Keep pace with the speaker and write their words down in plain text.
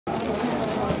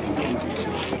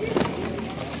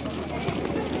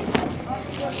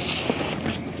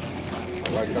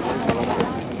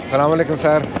السلام عليكم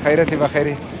سار خيرتي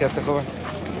بخيري سيادتك خوبه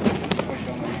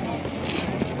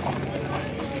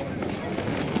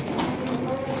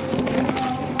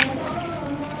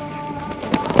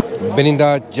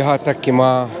بنیندا جهات تک که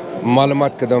ما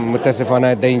معلومات کردم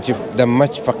متاسفانه در اینجا در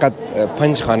مچ فقط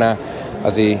 5 خانه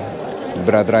از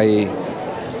برادرای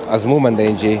از مومن در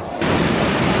اینجا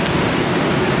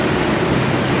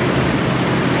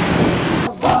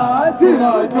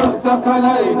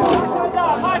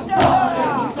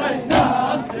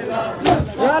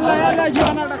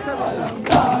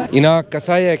اینا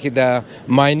کسایی که در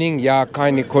ماینینگ یا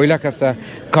کاین کویلا کسا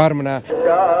کار منه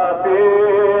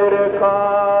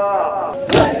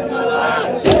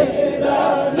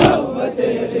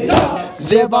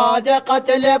زباد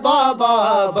قتل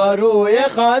بابا بروی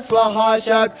خاص و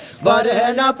حاشک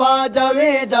بره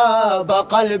نپادویدا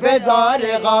بقلب زار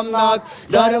غمناک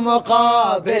در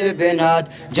مقابل بناد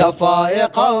جفای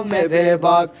قوم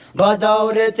بیباک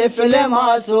بدور طفل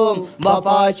معصوم با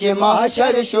پاچ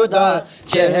محشر شده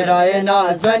چهره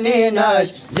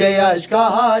نازنینش زیش که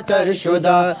هاتر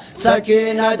شده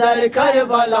سکینه در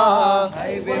کربلا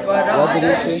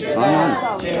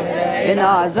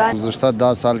گزشته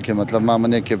 10 سال के मतलब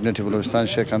मैंने कैबिनेट बलूचिस्तान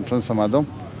शिया कॉन्फ्रेंस समादम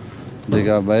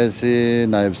देगा बैसी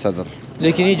नायब सदर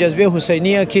लेकिन ये जज्बे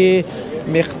हुसैनिया की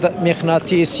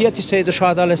मकनातीसियत सैयद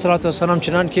शुहदा अलैहिस्सलाम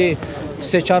चनान के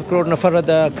 3-4 करोड़ नफर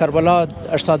करबला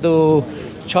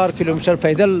 84 किलोमीटर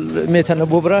पैदल में था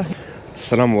नबूबरा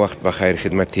سلام وقت بخیر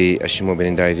خدمتی شما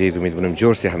بیننده عزیز امید کنم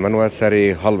جور صحتمند و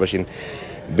سر حال باشین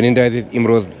بیننده عزیز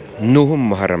امروز 9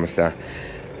 محرم است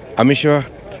همیشه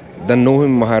وقت در 9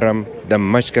 محرم در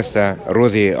مشک است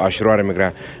روز عاشورا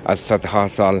میگره از صدها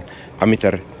سال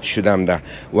امیتر شدم ده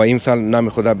و این سال نام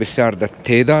خدا بسیار در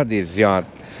تعداد زیاد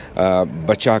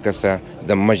بچاک است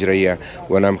در مجریه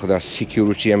و نام خدا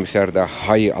سکیوریتی بسیار در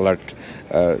های الارت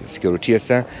سکیوریتی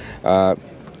است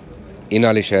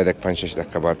اینالی شاید 5-6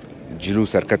 دقیقه بعد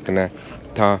جلوس حرکت کنه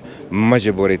تا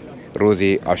مجبورید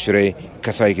روزی عاشورای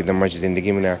کسایی که در مج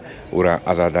زندگی منه او را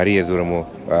آزاداری زورمو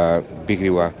بگیری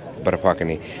و برپا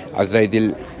کنی از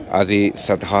دل از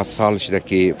صدها سال شده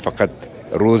که فقط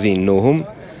روزی 9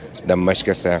 در مشک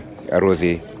است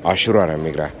روزی عاشورا را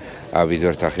میگره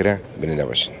ویدیو تاخیره بیننده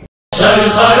باشین شر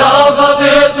خراب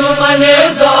به تو من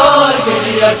زار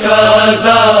گریه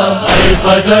کردم ای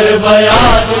پدر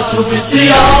بیاد تو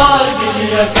بسیار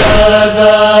گریه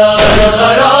کردم شر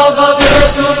خراب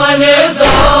به تو من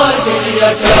زار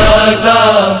گریه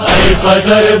کردم ای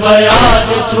پدر بیاد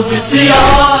تو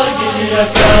بسیار گریه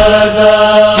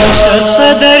کردم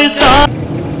نشسته در سر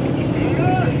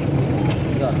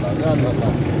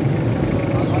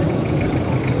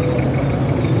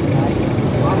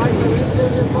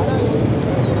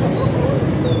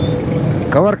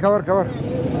کور کور کور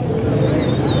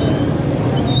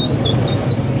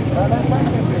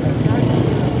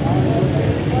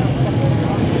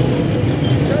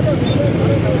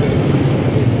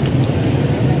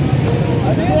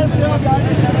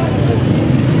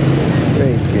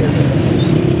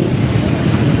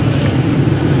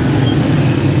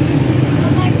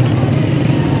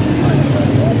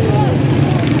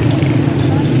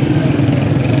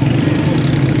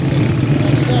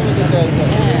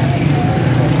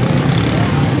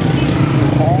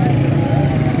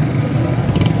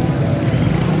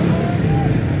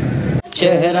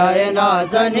چهره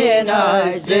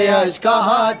نازنینش زیش که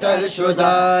هاتر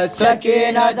شده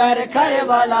سکینه در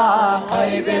کربلا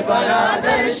ای به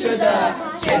برادر شده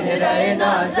چهره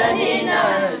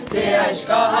نازنینش زیش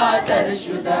که هاتر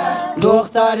شده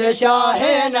دختر شاه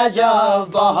نجف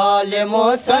به حال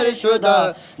مستر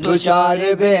شده دوچار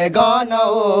بیگانه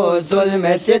و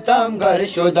ظلم ستمگر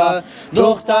شده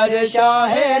دختر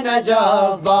شاه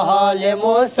نجف به حال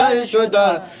مستر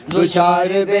شده دوچار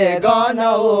بیگانه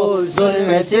و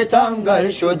ظلم ستمگر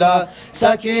شده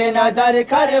سکینه در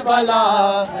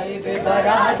کربلا ای به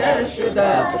برادر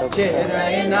شده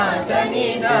چهره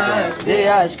نازنینش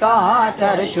زیش که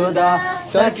هاتر شده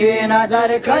سکینه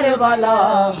در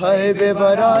کربلا ای به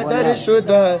برادر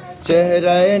شده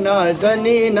چهره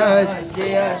نازنینش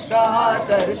زیش که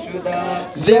هاتر شده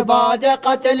زباد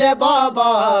قتل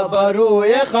بابا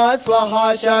بروی خاص و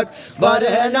حاشک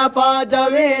بره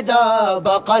نپادویده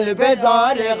بقلب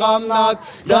زار غمناک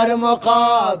در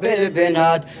مقابل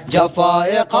بناد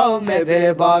جفای قوم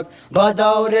بیباک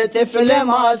بدور طفل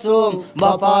معصوم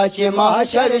با پاچ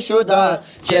محشر شده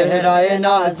چهره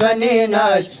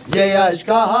نازنینش زیش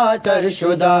که هاتر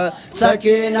شده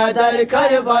سکینه در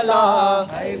کربلا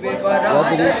ای به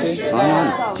برادر شده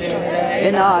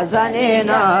چهره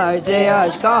نازنینش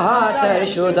زیش که هاتر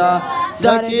شده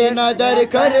سکینه در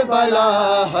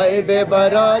کربلا های به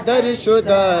برادر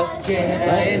شده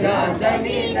چهره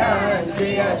نازنینش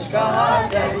اشکها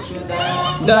در شده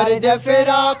درد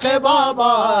فراق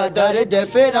بابا درد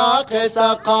فراق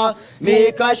سقا می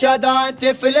کشدن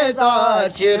طفل زار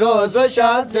چی روز و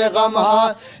شب ز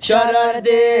غمها شرر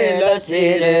دل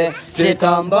اسیر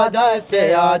ستم به دست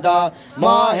یادا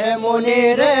ماه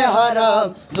منیر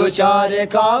حرم دوچار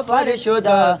کافر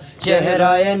شده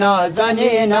چهره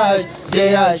نازنینش ز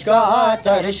اشکها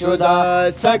تر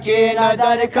شده سکینه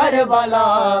در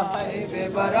کربلا به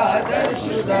برادر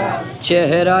شده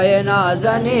چهره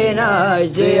نازنینش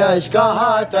ز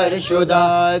اشکها تر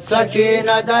شده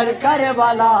سکینه در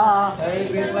کربلا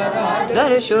به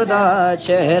برادر شده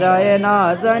چهره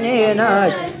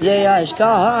نازنینش ز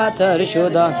اشکها تر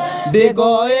شده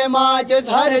بگوی ماجز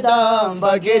هر دم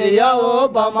با گریه و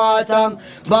با ماتم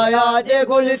با یاد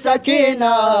گل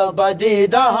سکینه با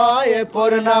دیده های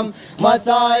پرنم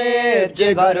مصائب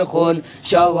جگر خون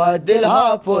شود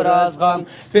دلها پر از غم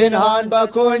پنهان با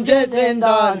کنج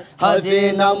زندان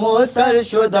حزین موسر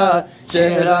شده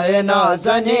چهره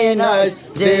نازنینش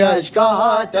ز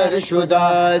اشکها تر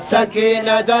شده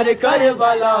سکینه در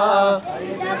کربلا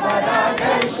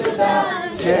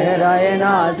چهره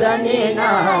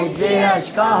نازنینش ز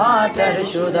اشکها تر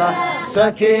شده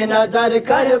سکینه در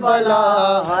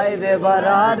کربلا های به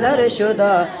برادر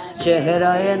شده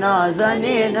چهره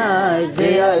نازنینش ز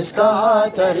اشکها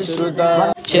تر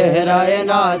شده چهره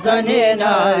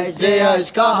نازنینش ز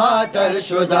اشکها تر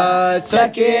شده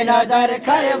سکینه در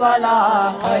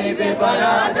کربلا های به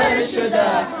برادر شده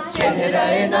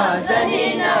چهره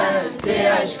نازنینش ز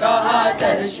اشکها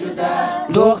تر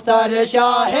شده دختر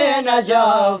شاه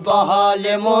نجف با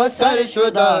حال مستر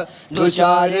شده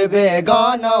دوچار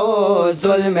بیگانه و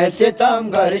ظلم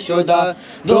ستمگر شده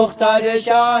دختر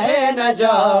شاه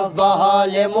نجف با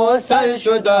حال مستر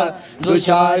شده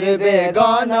دوچار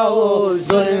بیگانه و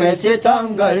ظلم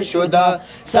ستمگر شده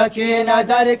سکینه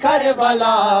در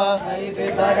کربلا ای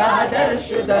به برادر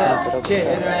شده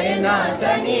چهره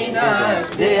نازنینش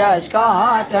ز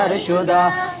اشکها تر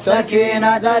شده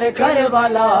سکینه در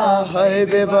کربلا ای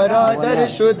به برادر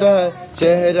شده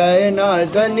چهره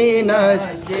نازنینش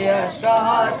ز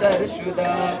اشکها تر شده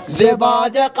ز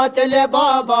بعد قتل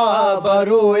بابا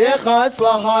بروی خاص و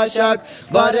حاشک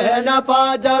بره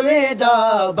نپادویده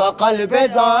با قلب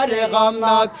زار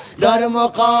غمناک در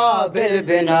مقابل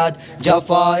بند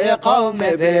جفای قوم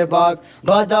بیباک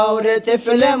با دور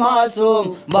طفل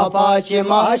معصوم با پاچ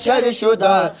محشر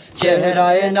شده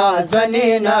چهره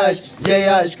نازنینش ز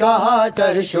اشکها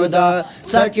تر شده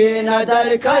سکینه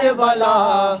در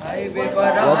کربلا ای به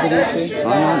برادر شده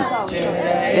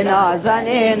چهره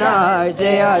نازنینش ز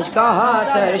اشکها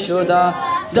تر شده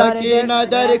سکینه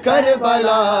در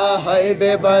کربلا ای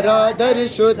به برادر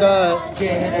شده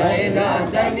چهره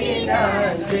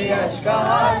نازنینش ز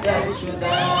اشکها تر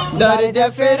شده درد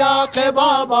فراق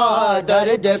بابا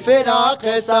درد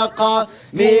فراق سقا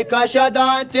می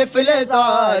کشدن طفل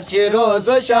زار چی روز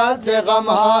و شب ز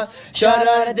غمها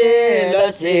شرر دل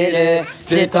اسیر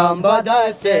ستم به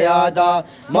دست یادا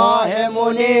ماه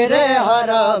منیر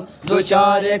حرم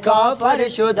دوچار کافر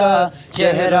شده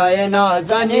چهره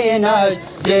نازنینش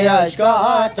ز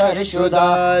اشکها تر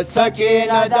شده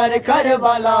سکینه در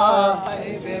کربلا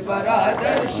ای به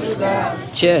برادر شده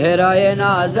چهره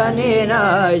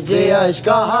نازنینش ز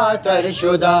اشکها تر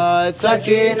شده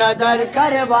سکینه در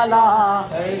کربلا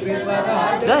ای به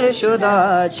برادر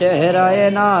شده چهره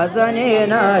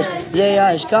نازنینش ز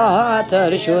اشکها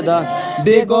تر شده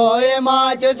بگوی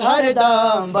ماجز هر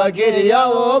دم با گریه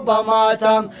و با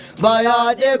ماتم با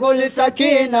یاد گل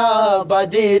سکینه با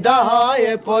دیده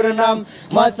های پرنم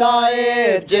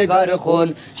مصائب جگر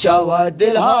خون شود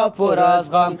دلها پر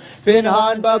از غم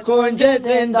پنهان با کنج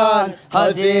زندان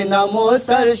حزین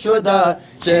موسر شده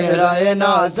چهره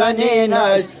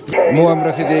نازنینش مو هم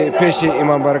رسیده پیش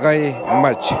امام بارگاه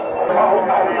مچ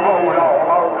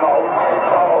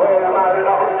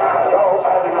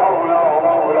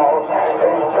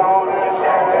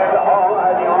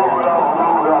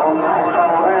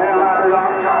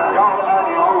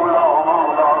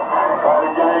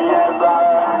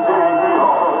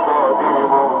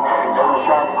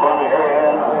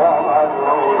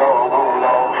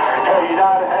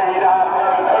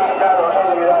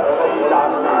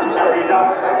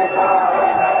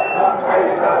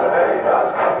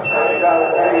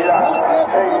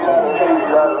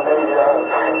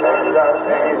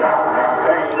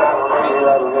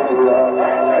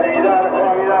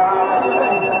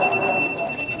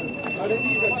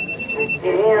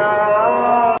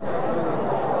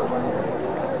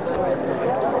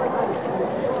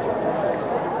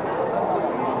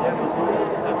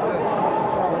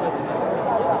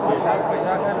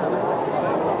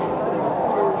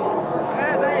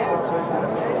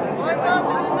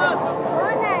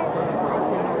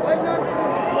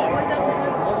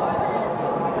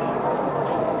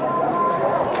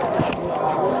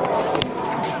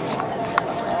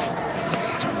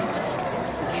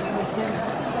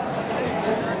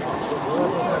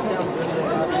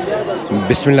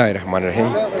بسم الله الرحمن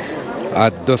الرحیم.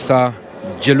 دوستا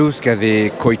جلوس که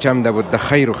از کویتم ده بود ده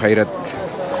خیر و خیرت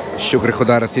شکر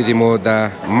خدا رسیدیم و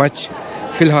ده مچ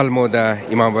فی الحال مو ده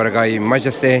امام برگای مچ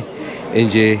است.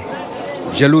 اینجا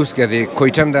جلوس که از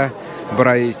کویتم ده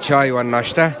برای چای و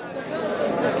ناشته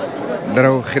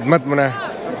در خدمت منه.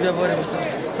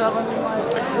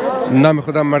 نام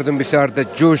خدا مردم بسیار ده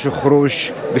جوش و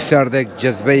خروش، بسیار ده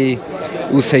جذبه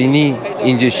حسینی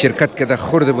اینجا شرکت کرده.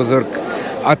 خرد بزرگ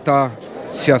حتی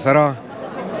سیاسرا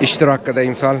اشتراک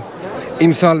کرده.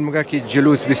 امسال میگه که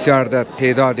جلوس بسیار ده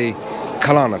تعداد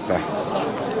کلان است.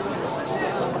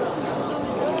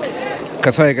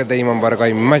 کسایی که در امام برگاه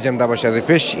مجم ده باشه از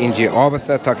پیش اینجا آب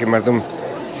است تا که مردم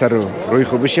سر و روی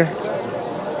خوب بشه.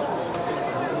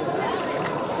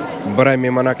 برای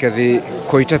میمانا که از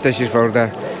کویته تشریف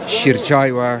آورده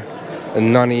شیرچای و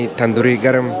نانی تندوری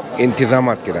گرم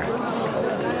انتظامات کرده.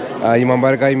 امام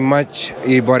برگاه مچ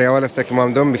ای بار اول است که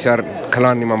امام دوم بسیار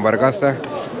کلان امام برگاه است.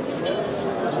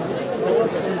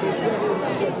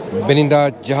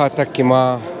 بنینده جهات که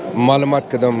ما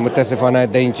معلومات کردم متاسفانه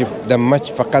در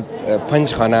مچ فقط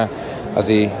 5 خانه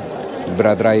از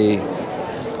برادرای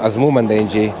از مومن در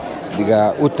اینجا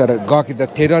دیگه اوتر گاه که در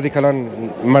تعداد کلان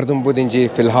مردم بود اینجا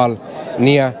فی الحال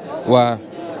نیه. و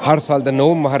هر سال در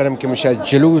 9 محرم که میشه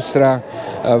جلوس را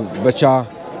بچه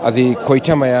از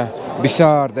کویته میه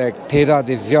بسیار در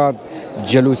تعداد زیاد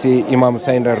جلوس امام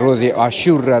حسین را روز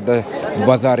عاشور را در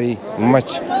بازار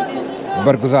مچ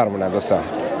برگزار مونه. دوستا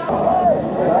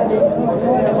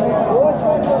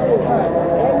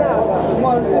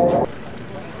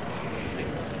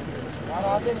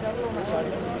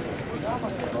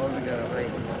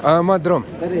ما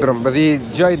درم بذی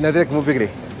جای نداره که مو بگیری.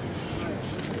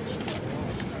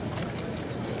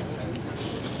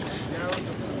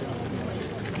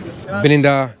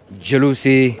 بنینده جلوس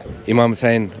امام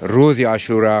حسین روز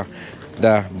عاشورا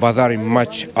در بازار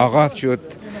مچ آغاز شد.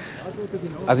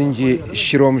 از اینجا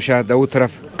شروع میشه در او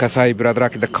طرف کسای برادرها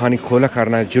که در کانی کوله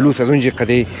کارنا جلوس از اونجا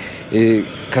قدی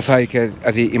کسایی که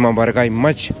از امام برگاه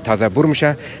مچ تازه بور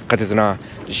میشه قدی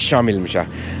شامل میشه.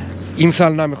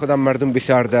 امسال نام خودم مردم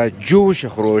بسیار در جوش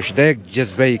خروش در یک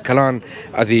جذبه کلان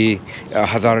از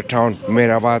هزارا تاون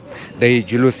میرآباد در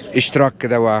جلوس اشتراک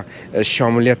کرده و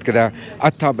شاملیت کرده.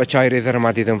 حتی بچای ریزه را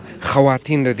ما دیدم،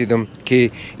 خواتین را دیدم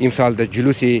که امسال در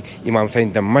جلوس امام حسین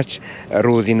در مچ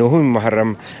روز 9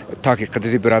 محرم تا که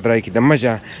قدری برادرایی که در مچ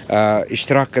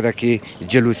اشتراک کرده که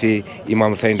جلوس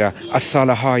امام حسین را از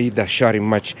سالهای در شهر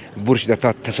مچ برش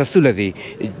تا تسلسل از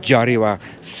جاری و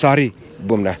ساری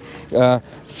بمونه.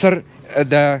 سر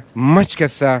در مچ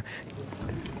کسا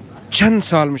چند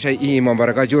سال میشه این امام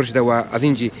برگاه جور شده و از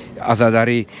اینجا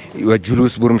عزاداری و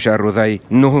جلوس بور میشه روزای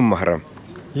 9 محرم.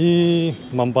 این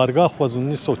امام برگاه خواهد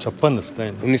 1956 است.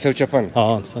 1956؟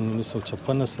 آه سن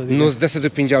 1956 است.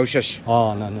 1956؟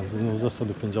 آه نه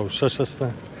 1956 است.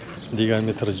 دیگه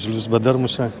میتر جلوس بدر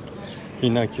میشه.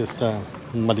 اینا که است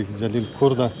ملک جلیل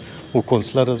کرده و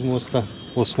کنسلر از موست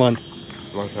عثمان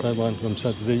صاحبان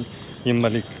همسات زی این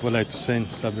ملک ولایت حسین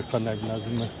سابقا نایب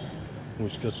ناظم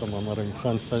موجود محمد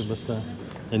خان صاحب است.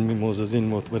 این معززین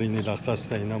معتبرین علاقه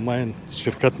است. اینا ماین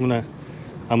شرکت منه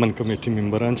امن کمیتی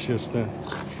ممبران است.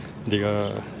 دیگه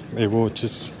ایو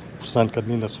چیز پرسان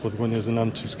کردین از خودگونی از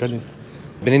نام چیز کردین.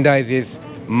 بنینده عزیز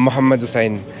محمد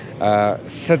حسین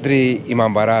صدر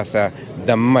امام برگاه است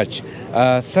در مچ.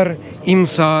 سر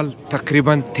امسال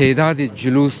تقریبا تعداد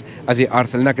جلوس از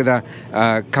ارسل نکده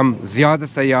کم زیاد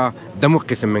است یا دمو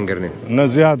قسم منگرنین؟ نه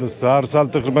زیاد است. هر سال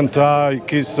تقریبا تا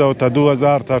 2100 تا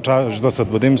 2000 تا 1800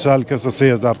 بود. امسال که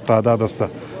 3000 تعداد است.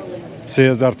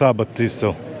 3000 تا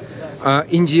 3200.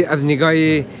 اینجا از نگاه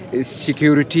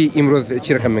سکیوریتی امروز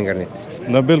چی رقم منگرنید؟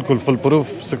 نه بالکل فل پروف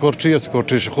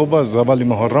سکورتیش خوب است. اولی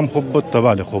محرم خوب بود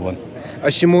توالی خوبن.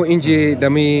 شما اینجا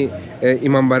دمی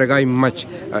امام برگاه مچ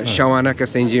شوانه که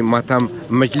اینجا ماتم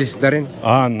مجلس دارین؟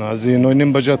 آن از 9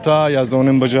 بجه تا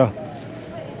 11 بجه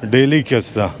دیلی که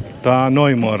است تا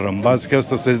 9 محرم. بعض که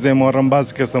است 13 محرم،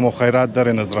 بعض که است مخیرات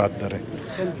داره، نظرات داره.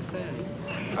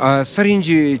 سر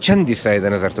اینجا چند دسته در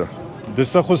نظر تو؟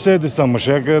 دسته خود 3 دسته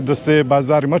میشه. یک دسته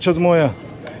بازار مچ از مویه،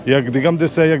 یک دیگم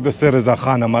دسته، یک دسته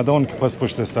رضاخان آمده اون که پس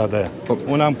پشت استاده.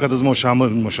 اونم که از مو شامل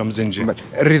مشم زنجی.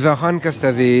 رضاخان که است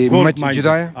از مچ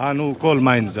جدایه؟ آنو کل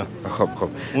ماینزه. خب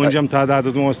اونجا هم تعداد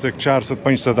از مو است 400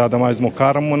 500 آدم از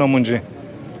مکارم مونم اونجا.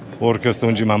 ارکستر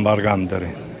اونجا من برگام داره.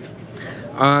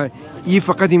 این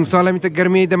فقط امسال میت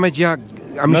گرمی دمج یا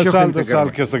همیشه سال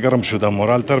که است گرم شده.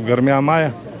 مورال طرف گرمی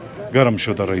آمایه. گرم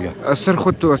شده رویه. سر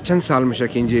خود تو از چند سال میشه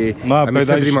که اینجا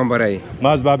صدر امام برای؟ ما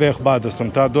از بابه بعد هستم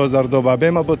تا 2002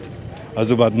 بابه ما بود.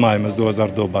 از بعد مایم از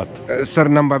 2002 بعد. سر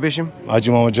نام بابشم؟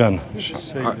 حاجی محمد جان.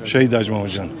 شهید حاجی محمد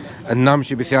جان. نام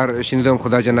شی بسیار شنیدم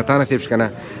خدا جنتان نصیبش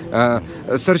کنه.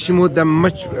 سر شما دم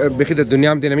مچ بخید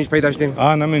دنیا هم نمیش پیدا شدیم؟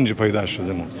 نمیش پیدا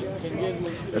شدیم.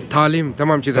 تعلیم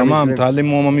تمام چیز. تمام تعلیم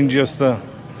ما منجی است.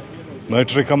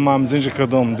 متریکم ما منجی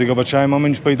کردم. دیگه بچه‌ای ما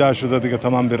منج پیدا شده. دیگه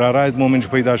تمام برای ما منج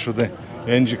پیدا شده.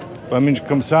 اینجا منج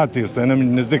کم ساعتی است.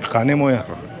 اینم نزدیک خانه مویا.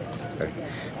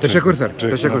 تشکر سر.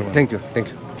 تشکر. Thank you.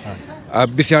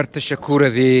 بسیار تشکر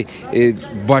از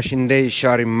باشنده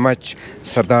شهر مچ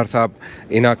سردار صاحب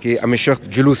اینا که همیشه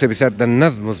جلوس بسیار در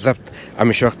نظم و ضبط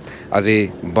همیشه از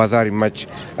بازار مچ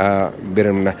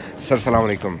برم. سر سلام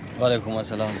علیکم. वालेकुम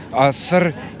अस्सलाम.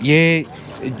 सर ये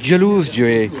जलूस जो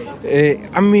है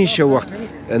हमेशा वक्त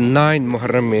 9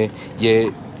 मुहर्रम में ये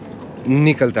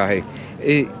निकलता है.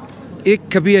 एक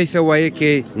कभी ऐसा हुआ है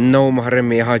कि 9 मुहर्रम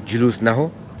में यहाँ जुलूस ना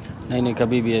हो? नहीं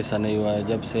कभी भी ऐसा नहीं हुआ है.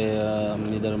 जब से हम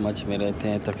इधर मच में रहते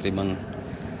हैं तकरीबन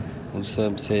उस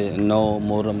सब से 9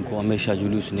 मुहर्रम को हमेशा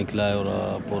जुलूस निकला है और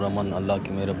पुरअमन अल्लाह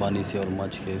की मेहरबानी से और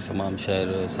मच के तमाम शहर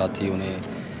साथियों ने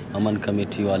अमन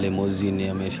कमेटी वाले मौज़ीन ने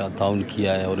हमेशा ताउन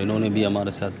किया है और इन्होंने भी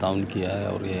हमारे साथ ताउन किया है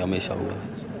और ये हमेशा हुआ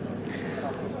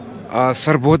है.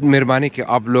 सर बहुत मेहरबानी कि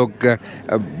आप लोग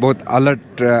बहुत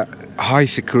अलर्ट हाई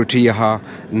सिक्योरिटी यहाँ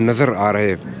नज़र आ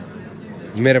रहे.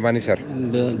 मेहरबानी सर.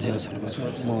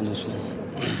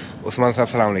 उस्मान साहब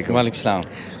सलाम अलैकुम. वालेकुम सलाम.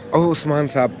 और उस्मान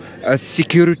साहब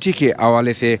सिक्योरिटी के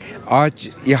हवाले से आज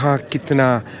यहाँ कितना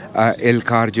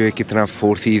एहलकार जो है कितना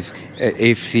फोर्सेस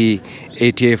FC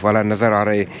ATF वाला नज़र आ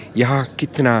रहे हैं. यहाँ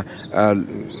कितना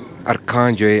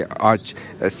अरकान जो है आज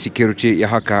सिक्योरिटी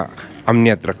यहाँ का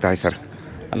अमनियत रखता है सर?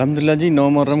 अल्हम्दुलिल्लाह जी 9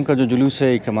 मुहर्रम का जो जुलूस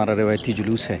है एक हमारा रवायती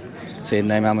जुलूस है.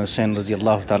 सैयदना इमाम हुसैन रज़ी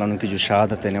अल्लाह तआला अन्हु की जो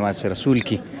शहादत है नवाज़ रसूल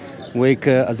की वो एक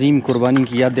अजीम कुर्बानी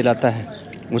की याद दिलाता है.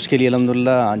 उसके लिए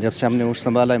अल्हम्दुलिल्लाह जब से हमने उर्स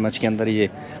संभाला है मच के अंदर ये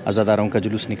अज़ादारों का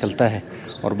जुलूस निकलता है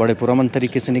और बड़े पुरअमन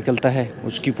तरीके से निकलता है.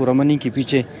 उसकी पुरअमनी के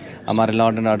पीछे हमारे लॉ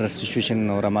एंड ऑर्डर सिचुएशन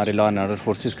और हमारे लॉ एंड ऑर्डर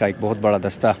फोर्सेस का एक बहुत बड़ा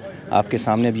दस्ता आपके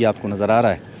सामने भी आपको नज़र आ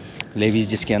रहा है. लेवीज़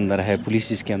जिसके अंदर है, पुलिस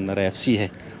जिसके अंदर है, FC है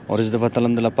और इस दफ़ा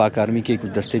अल्हम्दुलिल्लाह पाक आर्मी के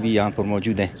कुछ दस्ते भी यहाँ पर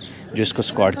मौजूद हैं जो इसको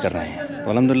स्क्वाड कर रहे हैं. तो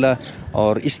अल्हम्दुलिल्लाह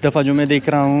और इस दफ़ा जो मैं देख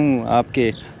रहा हूँ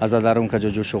आपके अज़ादारों का जो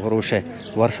जोश व खरोश है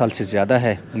वो हर साल से ज़्यादा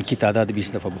है. उनकी तादाद भी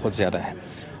इस दफ़ा बहुत ज़्यादा है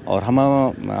और हम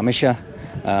हमेशा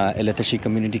एलतशी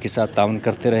कम्युनिटी के साथ ताउन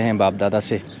करते रहे हैं. बाप दादा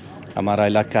से हमारा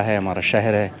इलाका है, हमारा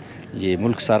शहर है, ये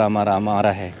मुल्क सारा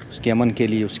हमारा है. उसके अमन के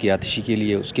लिए, उसकी आतिशी के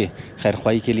लिए, उसके खैर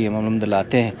ख्वाही के लिए हम अल्हम्दुलिल्लाह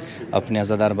आते हैं अपने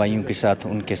अज़ादार भाइयों के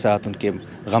साथ, उनके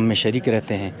गम में शरीक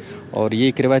रहते हैं. और ये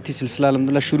एक रिवायती सिलसिला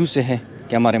अल्हम्दुलिल्लाह शुरू से है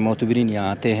कि हमारे मोतबरीन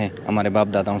यहाँ आते हैं हमारे बाप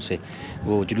दादाओं से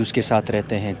वो जुलूस के साथ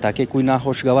रहते हैं ताकि कोई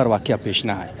नाखुशगवार वाक़या पेश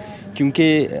ना आए. क्योंकि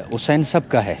हुसैन सब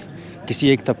का है, किसी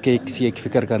एक तबके किसी एक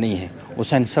फ़िक्र का नहीं है.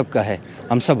 हुसैन सब का है,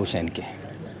 हम सब हुसैन के हैं.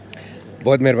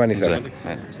 बहुत मेहरबानी सर.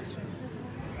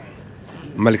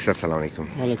 मलिक साहब सलाम अलैकुम.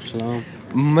 वालेकुम सलाम.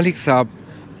 मलिक साहब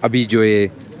अभी जो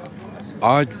है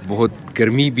आज बहुत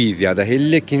गर्मी भी ज़्यादा है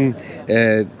लेकिन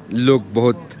लोग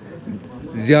बहुत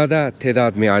ज़्यादा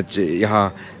तादाद में आज यहाँ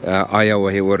आया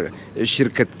हुआ है और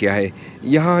शिरकत किया है.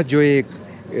 यहाँ जो एक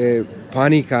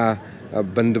पानी का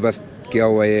बंदोबस्त किया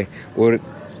हुआ है और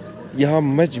यहाँ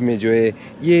मच में जो है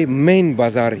ये मेन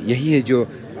बाज़ार यही है जो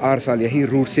हर साल यही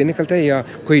रूट से निकलता है या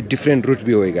कोई डिफरेंट रूट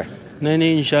भी होएगा?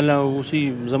 नहीं इंशाल्लाह उसी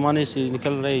ज़माने से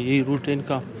निकल रहा है यही रूट है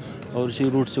इनका और इसी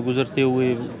रूट से गुज़रते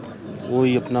हुए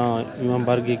वही अपना इमाम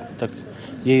बारगाह तक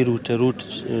यही रूट है. रूट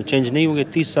चेंज नहीं हो गया.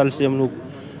 30 साल से हम लोग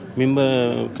मेंबर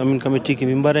कमेटी के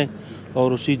मेंबर हैं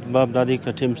और उसी बाप दादी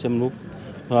का टाइम से हम लोग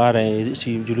आ रहे हैं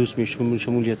इसी जुलूस में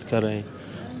शमूलियत कर रहे हैं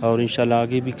और इंशाल्लाह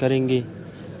आगे भी करेंगे.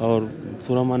 और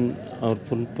पुरअमन और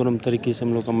पुरम तरीके से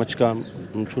हम लोग का मच का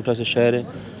छोटा सा शहर है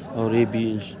और ये भी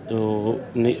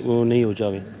वो नहीं हो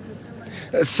जावे.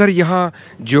 सर यहाँ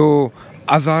जो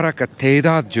अज़ारा का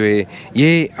तादाद जो है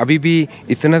ये अभी भी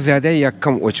इतना ज़्यादा है या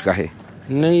कम हो चुका है?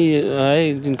 नहीं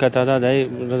है, जिनका तादाद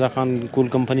है. रज़ा खान कोल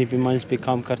कंपनी पे माइंस पे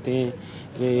काम करते हैं,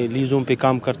 लीज़ों पे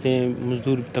काम करते हैं,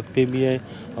 मज़दूर तक पे भी है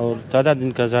और तादाद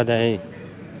इनका ज़्यादा है.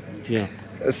 जी हाँ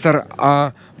सर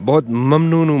बहुत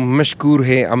ममनून मशकूर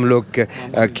है हम लोग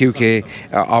क्योंकि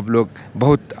आप लोग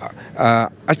बहुत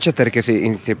अच्छे तरीके से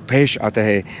इनसे पेश आता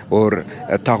है और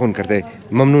ताउन करते हैं.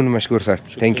 ममनून मशकूर सर.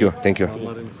 Thank you.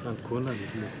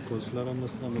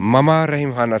 मामा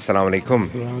रहीम खान अस्सलाम वालेकुम.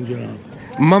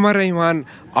 मामा रहीम खान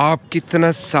आप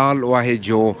कितना साल हुआ है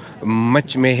जो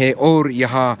मच में है और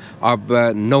यहाँ आप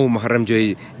 9 मुहर्रम जो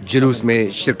है जुलूस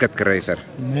में शिरकत कर रहे हैं? सर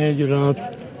मैं जनाब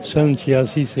सन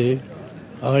 86 से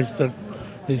आज तक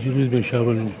इस जुलूस में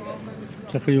शामिल हूँ.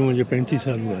 तकरीबन मुझे 35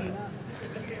 साल हुआ है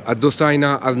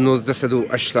الدوساينا النوزدسدو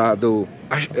أشتادو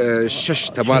شش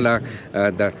تبالا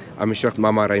دا أمش وقت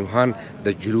ماما رحیم خان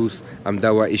دا جلوس ام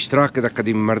دا اشتراک دا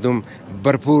قدیم مردم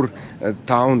برپور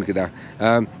تعاون کدا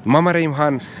ماما رحیم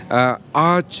خان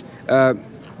آج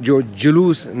جو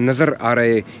جلوس نظر آ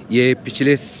رہے یہ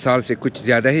پچھلے سال سے کچھ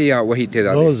زیادہ ہے یا وہی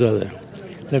تعداد؟ بہت زیادہ ہے،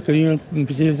 تقریباً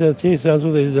پچھلے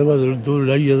 6-700 سے اس دفعہ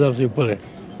 2-2.5 سے اوپر ہے.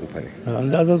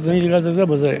 اندازہ تو نہیں لگا سکتا،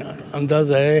 بس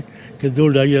اندازہ ہے کہ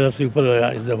 2-2.5 سے اوپر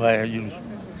اس دفعہ ہے جلوس.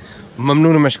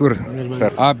 ممنون مشکور سر.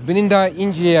 بنندا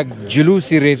اینجی یک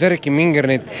جلوسی ریزر که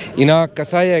مینگرنید اینا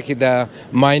کسایی که دا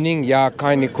ماینینگ یا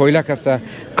کاین کویلا کسا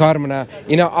کار منا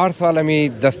اینا آر سال می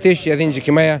دستش از اینجی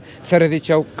که ما سر دی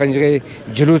چو کنجگه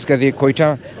جلوس کدی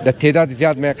کویتا دا تعداد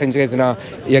زیاد ما کنجگه زنا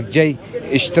یک جای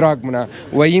اشتراک منا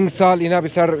و این سال اینا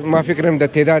بسر ما فکرم دا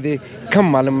تعداد کم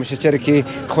معلوم میشه چرا که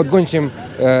خودگونشم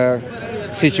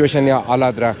سیچویشن یا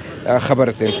حالات را خبر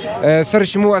هستیم. سر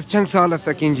شما از چند سال است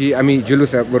که اینجی امی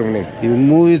جلوس برمونیم؟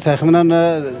 مو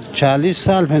تقریبا 40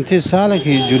 سال 50 سال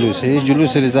که جلوس ہے.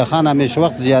 جلوس رضاخان همیشه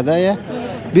وقت زیاده ہے،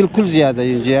 بالکل زیاده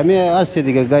اینجا. همی است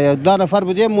دیگه گایا 10 نفر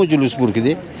بودیم مو جلوس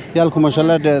برکدی. یالکو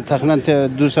ماشاءالله تقریبا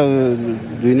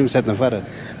 200 نفر.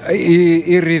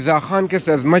 این رضاخان کس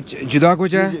از مچ جدا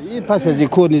کجا؟ این پس از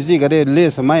کور نزدیک ره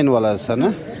لیس ماین والا است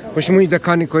نه. شما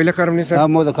دکانی کویلا کار می‌کنید؟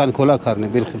 ما دکان کولا کار نه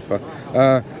بالکل.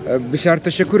 بسیار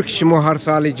تشکر که شما هر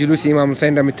سال جلوس امام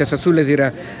حسین را متسلسل زیرا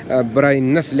برای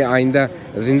نسل آینده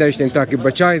زنده اشتین تا که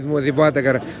بچه‌های موزیبات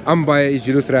اگر ام بای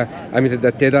جلوس را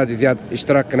امیت تعداد زیاد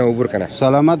اشتراک کنه و بر کنه.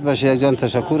 سلامت باشه یک جان،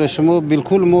 تشکر شما.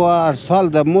 بالکل مو هر سال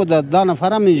د مو د 10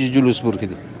 نفر هم جلوس بر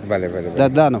کردیم. بله بله.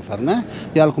 10 نفر نه؟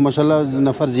 یالکو ماشاءالله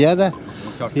نفر زیاده.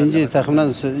 اینجا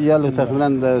تقریبا یالو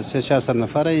تقریبا 300-400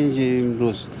 نفر اینجا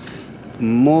امروز.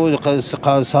 مو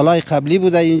سالای قبلی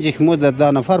بوده اینجا که مو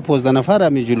 10 نفر 15 نفر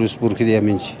همی جلوس بر کردیم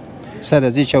اینجا. سر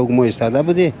از این چوک مو ایستاده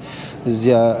بوده.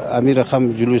 امیر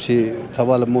رقم جلوسی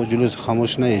طوال مو جلوس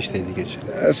خاموش نیشته دیگه.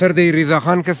 سر دی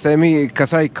رضاخان کس امی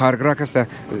کسای کارگر کس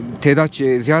تعداد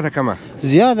زیاده کمه؟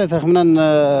 زیاده تقریبا.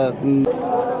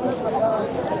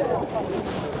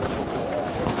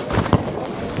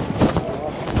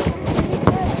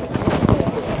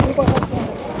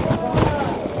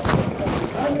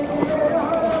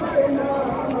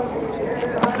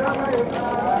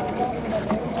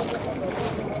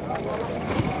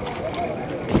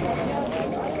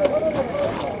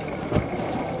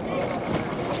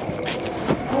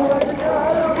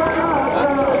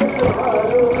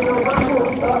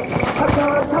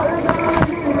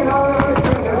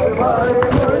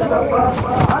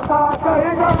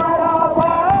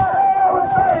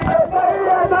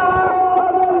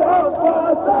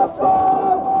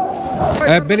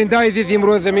 بلندای عزیز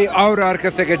امروز می اور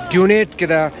ارکس که دونیت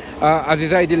کده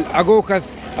عزیزای دل اگو کس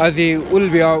ازی اول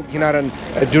بیاو کنارن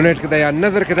دونیت کده یا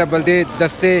نظر کده بلده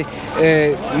دسته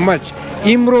مچ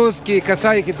امروز که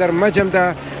کسایی که در مجم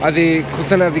ده ازی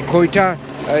خصوصا ازی کویتا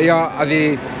یا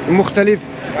ازی مختلف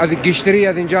ازی گشتری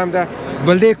از انجام ده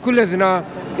بلده کل زنا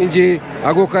اینجی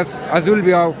اگو کس ازول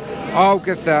بیاو آو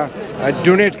کس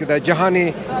دونیت کده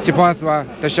جهانی سپاس و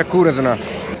تشکر ازنا.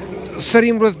 سر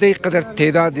امروز دی قدر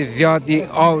تعداد زیادی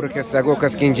اور کس اگو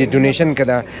کس که اینجی دونیشن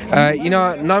کده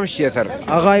اینا نامش چیه سر؟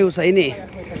 آقای حسینی،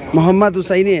 محمد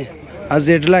حسینی از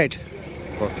زیدلایت.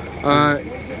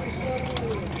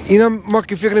 اینا ما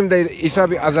که فکریم در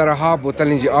حساب هزارها بوتل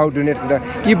اینجی آو دونیت کده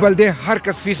این بلده هر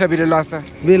کس فی سبیل الله است؟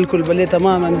 بالکل بله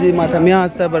تمام امزی ماتمیا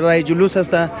است برای جلوس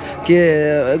است که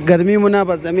گرمی منا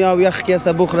بس زمین آو یخ کی است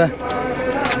بخوره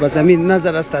بس زمین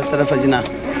نظر است از طرف جنا.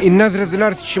 این نظر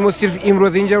دلار شما صرف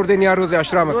امروز اینجا وردن یا روز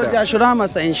عاشورا است؟ روز عاشورا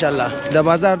است ان شاء الله. در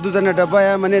بازار دودن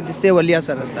ڈبا من دسته ولیا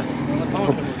سر است.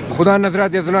 خدا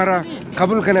نظرات زنارا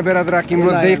قبول کنه برادر که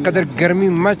امروز دی قدر گرمی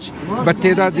مچ به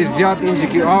تعداد زیاد اینجا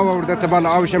که آو ورده تبال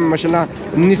آوشم ماشاءالله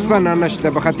نسبا نشده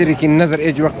به خاطر که نظر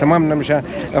ایج وقت تمام نمیشه.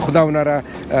 خدا اونارا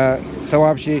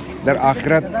ثواب شي در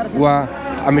آخرت و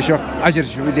همیشه اجر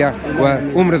شي بدیا و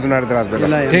عمر زنار دراز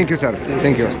بده. Thank you sir.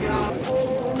 Thank you.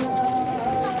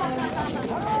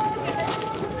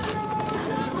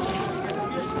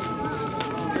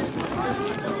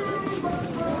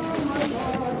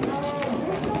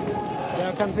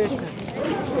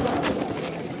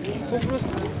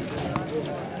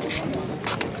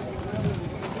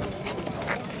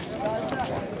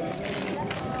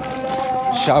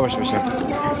 شاباش باشه.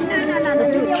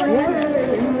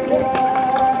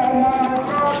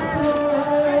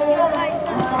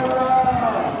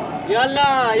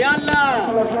 يلا يلا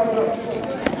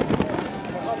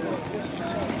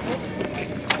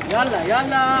يلا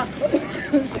يلا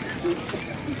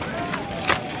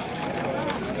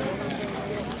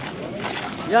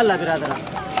يلا برادر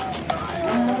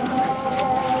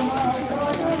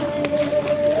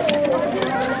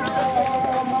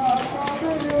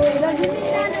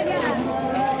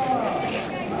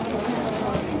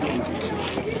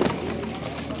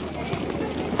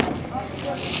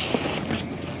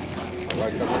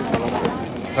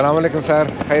سلام علیکم سر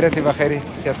خیرتی بخیری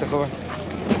صحت خوبه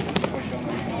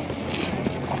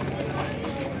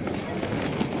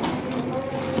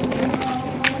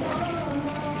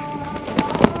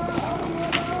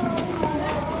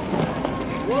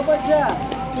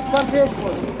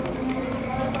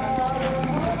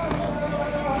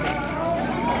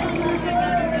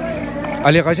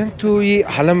علی آقا جان توی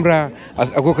حلم را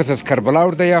از اگو کس از کربلا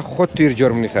ورده یا خود توی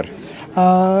جور منی سر؟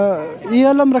 ای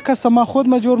علم را کس ما خود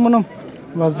مجور منم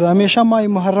و از همیشه مای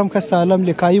محرم کس علم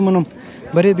لکایی منم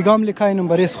برای دگام لکاینم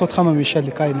برای خود خم همیشه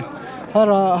لکاینم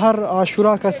هر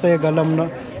عاشورا کس یک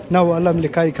علم نو علم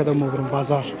لکایی کدام ببرم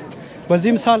بازار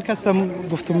بزیم سال کستم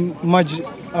گفتم مج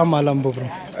ام علم ببرم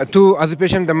تو از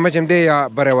پیشم دم مجم ده یا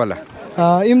برای والا؟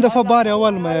 این دفعه بار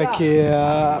اول ما که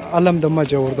علم دم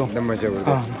مج آوردم دم مج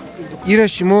آوردم ایره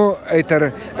شما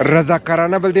ایتر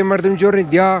رضاکارانه بلده مردم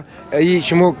جورید یا ای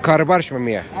شما کاربار شما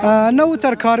میه؟ نه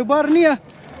تر کاربار نیه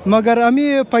مگر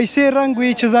امی پیسه رنگ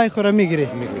و چیزای خورا میگیری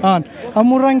آن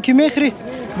امو رنگ کی میخری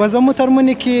باز امو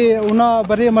ترمونی که اونا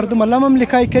برای مردم علم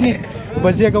لکای کنی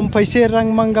باز یکم پیسه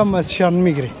رنگ منگم از شان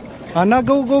میگیری انا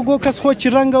گو کس خود چی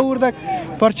رنگ آوردک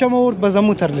پرچم آورد باز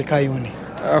امو تر لکای ونی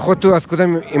خود تو از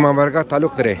کدام امام بارگاه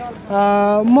تعلق داره؟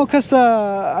 ما کس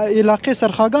علاقه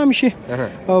سرخاگاه میشه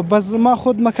باز ما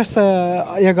خود ما کس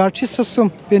یک آرتیست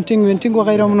هستم پینتینگ و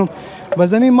غیره منم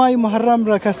باز امی مای محرم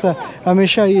را کس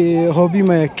همیشه هابی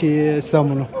ما که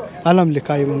سامونو علم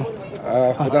لکای منو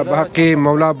خدا به حق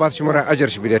مولا باز شما را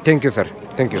اجرش بده. تhank you sir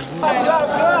thank you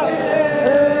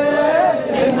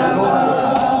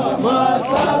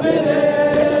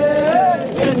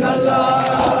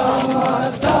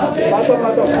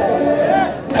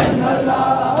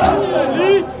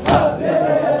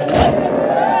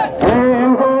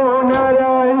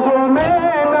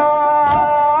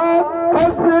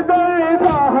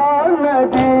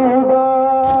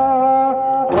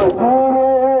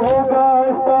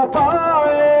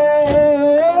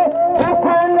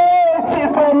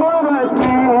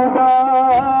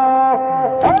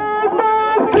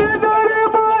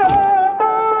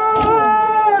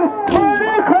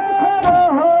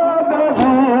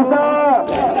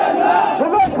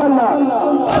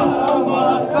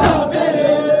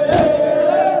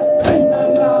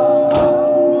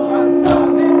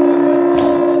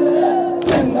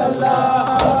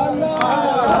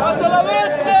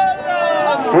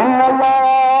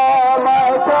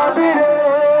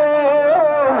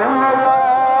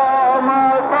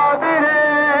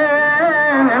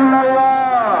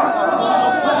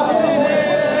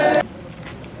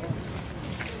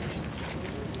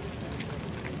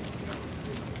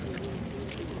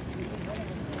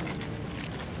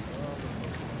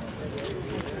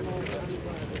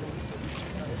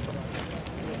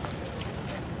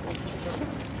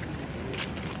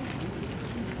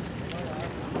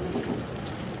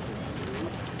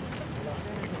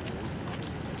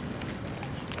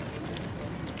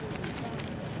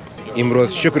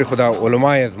امروز شکر خدا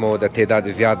علمای از ما در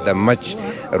تعداد زیاد در مچ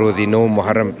روزی 9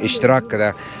 محرم اشتراک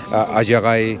کرده آجی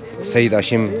آقای سید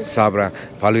هاشم صاحب را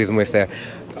پالوی از ما است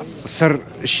سر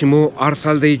شما هر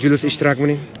سال در جلوس اشتراک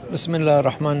منیم؟ بسم الله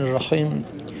الرحمن الرحیم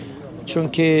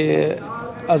چونکه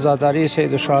عزاداری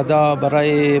سید الشهدا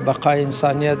برای بقای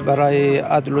انسانیت برای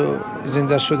عدل و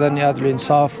زنده شدن عدل و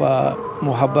انصاف و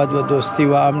محبت و دوستی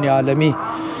و امن عالمی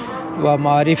و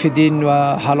معرف دین و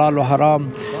حلال و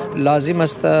حرام لازم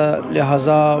است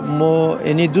لہذا مو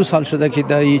اینی 2 سال شده که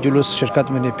در این جلوس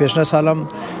شرکت منی پیشنه سالم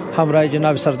همراه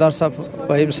جناب سردار صاحب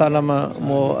و این سالم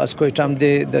مو از کویتام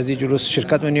ده در این جلوس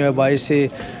شرکت منی و باعث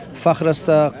فخر است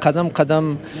قدم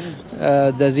قدم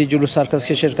در این جلوس هر کس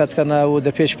که شرکت کنه و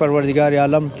در پیش پروردگار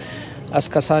عالم از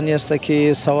کسانی است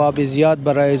که ثواب زیاد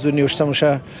برای از نوشته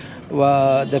میشه و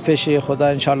در پیش خدا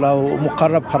ان شاء الله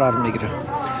مقرب قرار میگیره.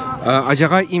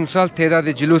 آقا امسال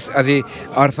تعداد جلوس از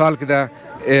هر سال که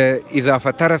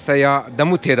اضافه تر است یا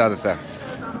دمو تعداد است؟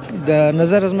 در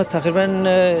نظر از من تقریبا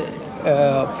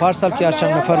پارسال که چند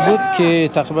نفر بود که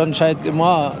تقریبا شاید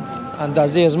ما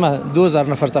اندازه از ما 2000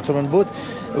 نفر تقریبا بود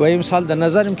و این سال در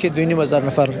نظرم که 2500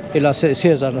 نفر الی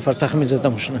 3000 نفر تخمین زده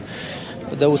میشن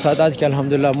در او تعداد که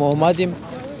الحمدلله ما اومدیم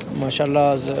ماشاءالله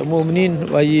از مؤمنین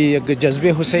و یک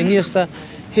جذبه حسینی است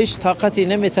هیچ طاقتی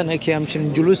نمیتونه که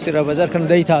همچنین جلوسی را بدر کنه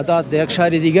در تعداد در یک شهر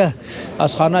دیگه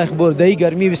از خانه اخبار در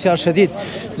گرمی بسیار شدید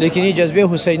لیکن این جذبه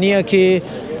حسینیه که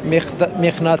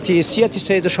مغناطیسیت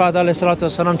سید الشهدا علیه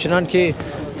السلام چنان که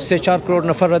 3-4 کروڑ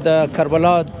نفر در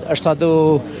کربلا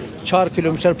 84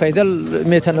 کیلومتر پیدل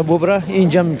میتونه ببره این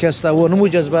جمع که است و نمو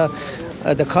جذبه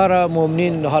در کار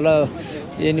مؤمنین حالا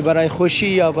یعنی برای خوشی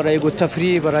یا برای گو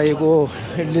تفریح برای گو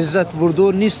لذت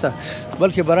بردو نیست،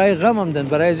 بلکه برای غم آمدن،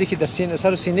 برای از اینکه دستین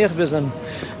سر و سینه بزن،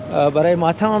 برای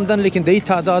ماتم آمدن. لیکن در این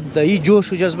تعداد، در این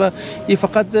جوش و جذبه، این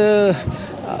فقط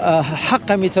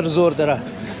حق میتر زور داره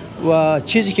و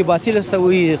چیزی که باطل است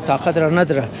وی طاقت را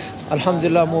نداره.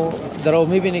 الحمدلله مو در او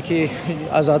میبینی که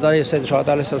عزاداری سید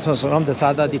شهدا علیه السلام در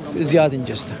تعداد زیاد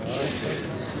اینجاست.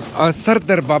 سر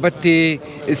در بابت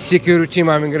سکیوریتی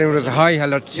ما میگیم امروز های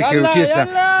حالت سکیوریتی است.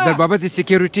 در بابت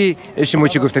سکیوریتی شما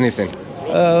چی گفتنی هستین؟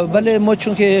 بله ما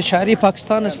چون که شهری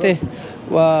پاکستان است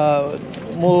و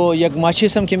مو یک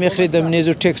ماچیس هم که میخریدم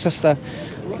نیزو ټیکس است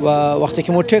و وقتی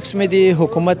که مو ټیکس میدی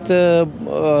حکومت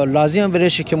لازم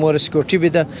برشه که مو سکیوریتی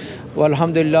بده و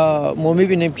الحمدلله مو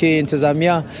میبینیم که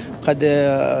انتظامیه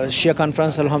قد شیعه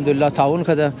کانفرنس الحمدلله تعاون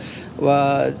کرده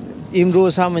و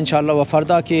امروز هم انشالله و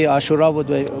فردا که عاشورا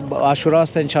بود و عاشورا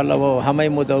است انشالله و همه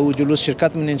مدعو جلوس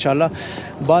شرکت من انشالله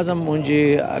بازم اونجا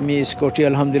می سکیوریتی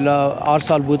الحمدلله هر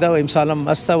سال بوده و امسال هم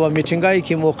است و میتینگایی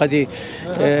که موقعی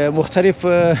مختلف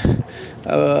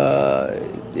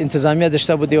انتظامیه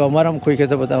داشته بودی و مرم کوی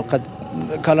کرده بود قد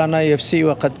کلانای اف سی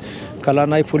و قد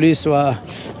کلانای پلیس و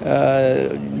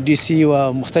دی سی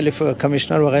و مختلف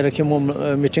کمیشنر و غیره که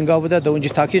میتینگا بوده در اونجا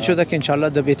تاکید شده که انشالله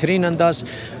در بهترین انداز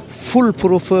فول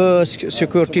پروف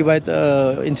سکیوریتی باید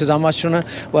انتظامات شونه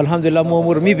و الحمدلله ما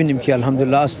امور میبینیم که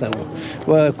الحمدلله است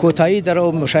و کوتاهی در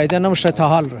مشاهده نمیشه تا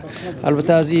حال.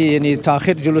 البته از یعنی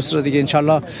تاخیر جلوس را دیگه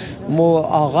انشالله مو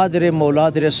آقا در مولا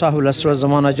در صاحب الاسر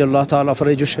زمان اجل الله تعالی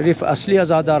فرج شریف اصلی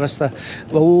عزادار است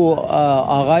و او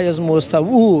آقای از موست و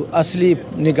او اصلی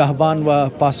نگهبان و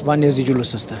پاسبان از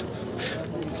جلوس است.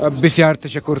 بسیار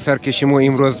تشکر سر که شما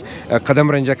امروز قدم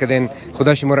رنجا کردین.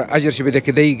 خدا شما را اجر شه بده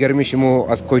که دی گرمی شما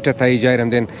از کویتا تا جای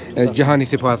رمدین. جهانی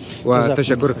سپاس و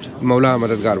تشکر. مولا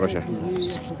مددگار باشه.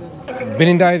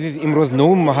 بیننده عزیز امروز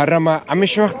نوم محرم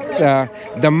همیشه وقت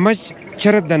دمج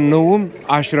چرا در نوم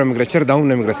عاشورا میگره، چرا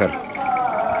داوم نمیگره سر؟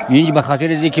 اینج به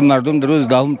خاطر از اینکه مردم در روز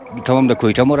داوم تمام در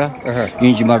کویتا موره.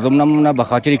 اینج مردم نمونه به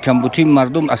خاطر کمبودی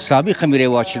مردم از سابق میره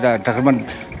واچیده تقریبا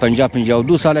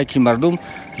 52 ساله که مردم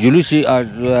جلوس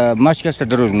مچ است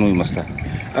در روز نوم است.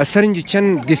 سر اینج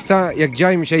چند دسته یک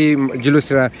جای میشه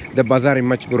جلوس را در بازار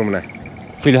مچ برومنه؟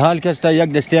 فی الحال که است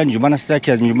یک دسته انجمن است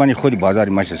که انجمن خود بازار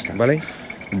مچ است. بله.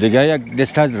 دیگه یک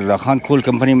دسته رضاخان کول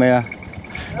کمپانی میه.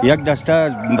 یک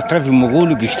دسته طرف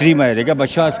مغول و گشتری میه. دیگه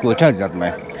بچه از کویتا زد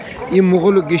میه. این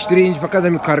مغول و گشتری اینج فقط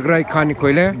همی کارگرای کانی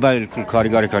کوله؟ بله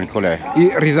کارگرای کانی کوله.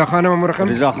 این رضا خانم هم رقم؟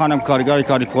 رضا خانم کارگرای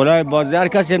کانی کوله. باز هر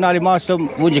کسی نالی ما هستم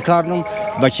وجه کارنم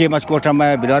بچه مسکوتا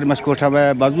میه بیدار مسکوتا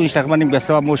میه. باز اونش تقریبا به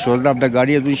حساب مو 16 در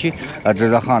گاڑی از اونشی از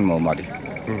رضا خان ما اومدی.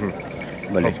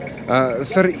 بله.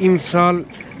 سر این سال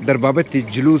در بابت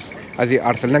جلوس از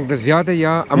ارسلنگ زیاده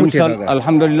یا امون تعداد؟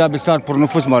 الحمدلله بسیار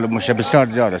پرنفوذ معلوم میشه، بسیار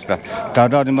زیاد است.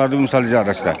 تعداد مردم امسال زیاد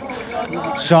است.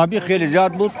 سابق خیلی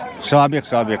زیاد بود. سابق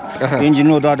اینجا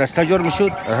 9 دسته جور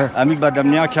میشد. امی بعد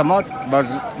امنیا کمات باز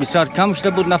بسیار کم شده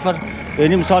بود نفر.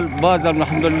 یعنی مثال باز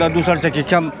الحمدلله 2 سال که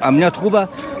کم امنیت خوبه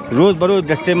روز به روز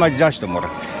دسته ما زیاد موره.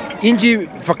 اینجا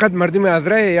فقط مردم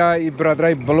ازرای یا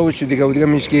برادرای بلوچ دیگه و دیگه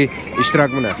میشه که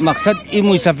اشتراک مونه؟ مقصد این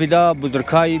موسفیدا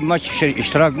بزرگای مچ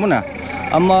اشتراک مونه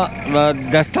اما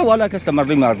دسته والا کست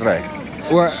مردم ازرای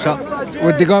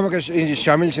و دیگه هم که اینجا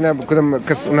شامل شنه کدام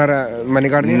کس اونا را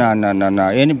منیگار نیست؟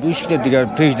 نه یعنی بوش دیگه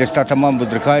پیش دسته تمام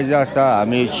بزرگای زیاست.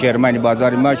 همی شیرمانی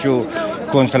بازار مچ و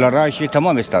کنسلرایشی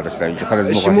تمام استارسته اینجا خلاص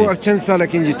مقاطع. شما چند ساله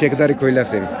که اینجا تکداری کویله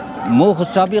هستین؟ مو خود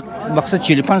سابق مقصد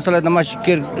 45 سال نماش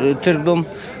کردم.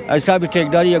 حساب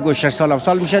تکداری یک 6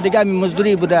 سال میشه دیگه همین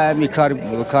مزدوری بوده همین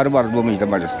کاربار بومیش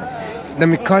دماجست.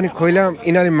 دمی کانی کویلا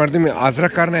اینا مردم آذرا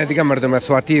کارنه دیگه مردم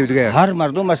سواتی دیگه هر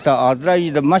مردم است آذرا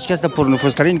دماش کست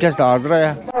پرنفوذ ترین کست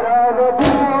آذرا.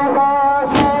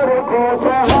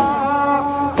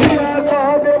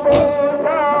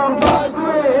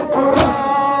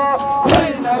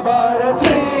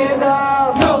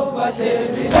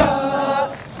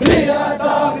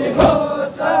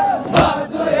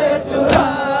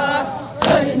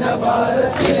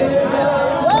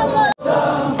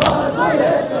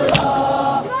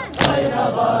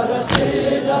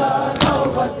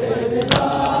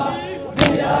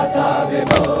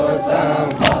 Bosam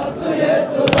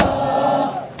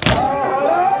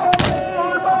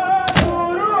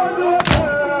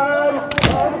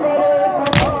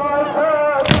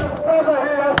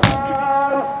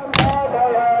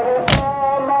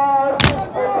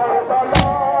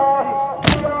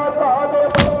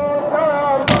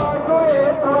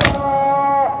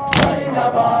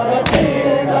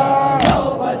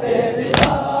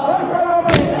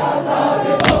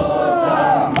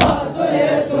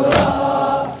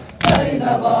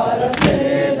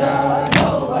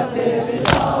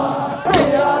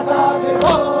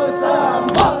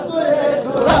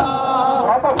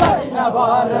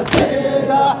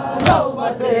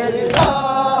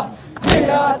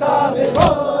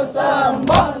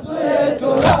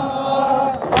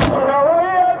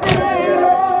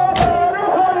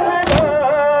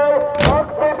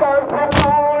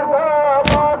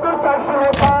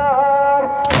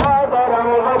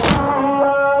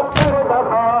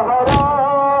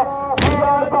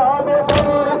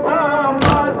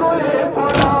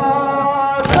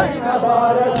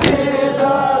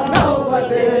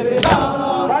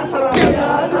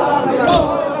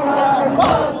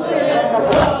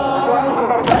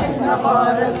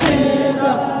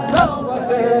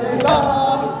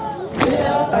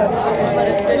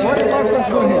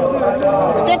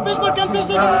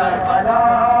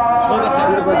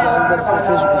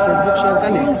फेसबुक शेयर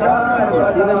करने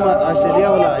ऑस्ट्रेलिया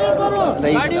वाला आया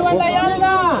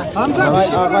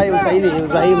आगाई हुसैनी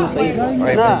इब्राहिम हुसैन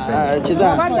ना चिजा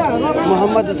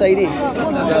मोहम्मद हुसैनी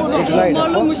सेटेलाइट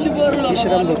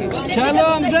इशरम लोग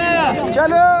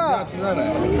चलो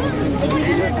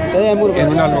सही है मुर्गा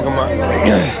इन्होंने मगमा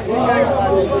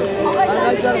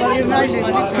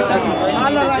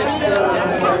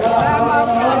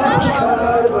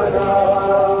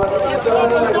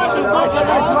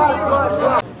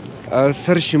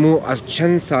सर शिमो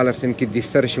चंद साल असन की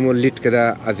दिस्तर शिमो लिट कदा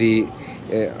अजी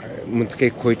मुंतके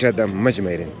कोयटा द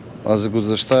मजमेरन از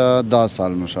گذشته 10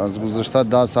 سال مش از گذشته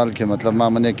 10 سال که مطلب ما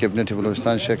من کابینت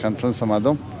بلوچستان شیخ کانفرنس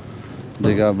آمدم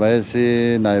دیگه باعث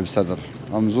نایب صدر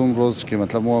امزوم روز که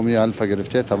مطلب مو می الف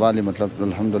گرفته توالی مطلب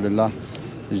الحمدلله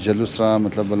جلوس را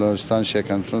مطلب بلوچستان شیخ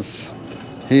کانفرنس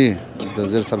هی در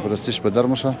زیر سرپرستیش به در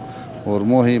مشه اور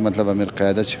مو هی مطلب امیر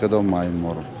قیادت کدوم مایم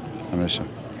مورم همیشه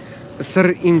सर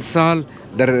इन साल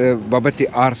در بابت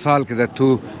آرسال که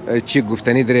تو چی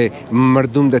گفتنی داره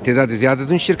مردم در تعداد زیاده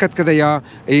دون شرکت کده یا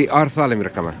ای آرسال می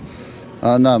رقمه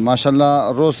نه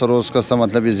ماشاءالله روز روز کسته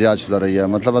مطلب زیاد شده رही है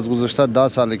मतलब از گذشته 10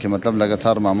 سال که مطلب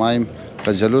लगातार मामाइम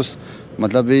का जलूस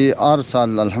मतलब ये 8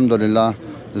 साल अल्हम्दुलिल्लाह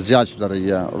زیاد شده रही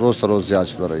है روز روز زیاد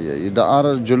شده रही है ये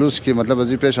 8 جلوس की मतलब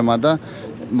अजी पेश आमादा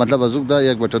मतलब अजुक दा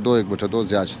 1/2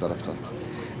 زیاد شده رفته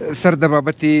सर در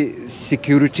بابت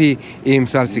سکیوریتی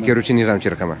امسال سکیوریتی نظام چی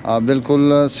رقمه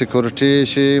بالکل سکیوریتی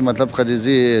شی مطلب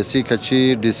خدیزی سی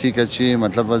کچی डी सी کچی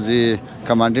मतलब ازی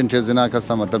کمانډینټ زنا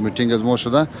کستا मतलब میټینګ از مو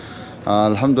شده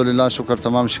الحمدلله شکر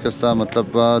تمام شکسته मतलब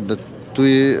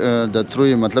د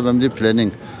تروی मतलब هم دی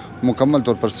پلانینگ مکمل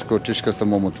طور پر سکیوریتی شکسته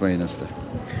مو مطمئن است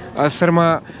सर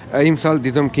ما امسال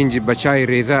دیدم که اینجا بچای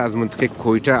ریزه از منطقه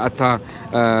کویتا اتا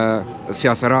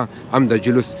سیاسرا هم در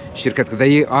جلوس شرکت کرده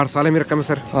ای 8 ساله می رقم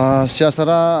سر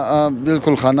سیاسرا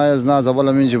بالکل خانه از ناز اول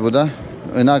همینجا بوده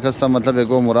اینا کستا मतलब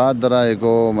एगो مراد داره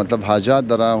एगो मतलब حاجات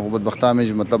داره و بدبختا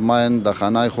میج मतलब ماین د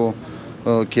خانه خو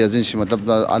که از اینش मतलब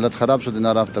حالت خراب شد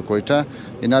اینا رفته کویتا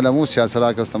اینا لمو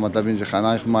سیاسرا کستا मतलब اینج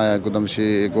خانه خو ما گدم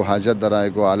شی एगो حاجت داره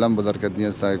एगो عالم بدر کدنی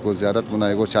است एगो زیارت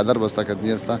منا एगो چادر بستا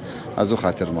کدنی است ازو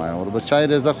خاطر ما اور بچای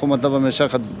رضا خو मतलब همیشه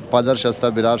پادر شسته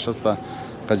برار شسته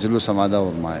قجلو سماده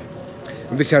اور ما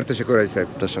بسیار تشکر علی صاحب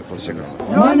تشکر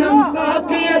منم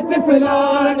ساقیت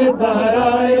فلان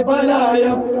زهرای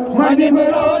بلایم من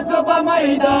امروز به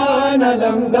میدان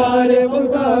علمدار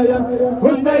بودایم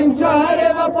حسین شهر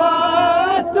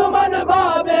وفاست و من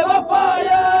باب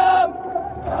وفایم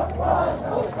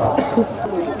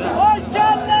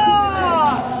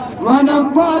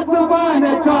منم پاسبان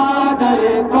چادر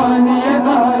ثانی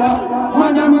زهرا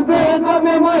منم بیغم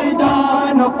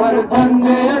میدان و فرزند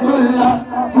عبدالله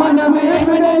منم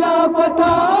ابن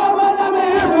لاپتا منم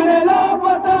ابن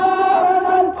لاپتا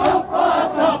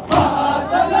عباس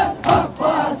عباس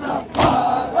عباس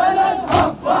عباس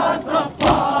عباس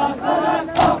عباس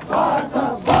عباس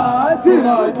عباس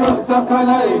سراج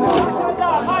الثقلين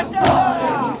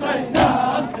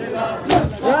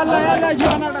يلا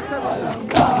جوانا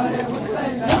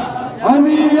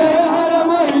امیر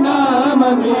حرمین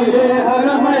امیر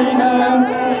حرمین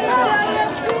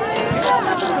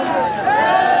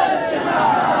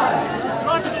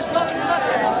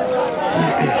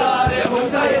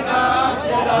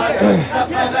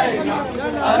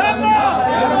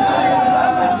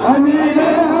امیر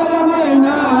حرمین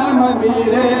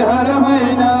امیر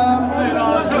حرمین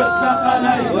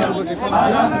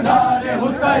علمدار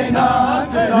حسین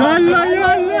یلا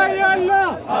یلا یلا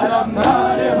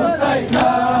علمدار حسین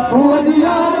هو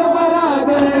دیار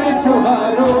برادر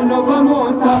چهارون و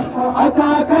موسی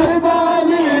عطا کرد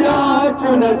علی را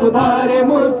چون زبار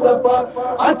مصطفی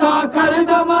عطا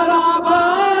کرد مرا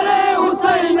بار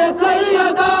حسین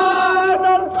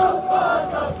سیدان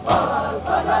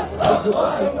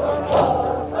عباس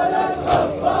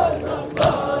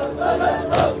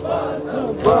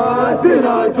عباس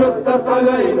سراج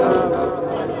الثقلين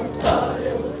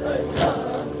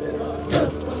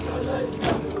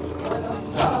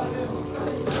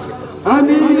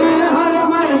امیر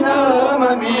حرمین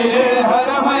امیر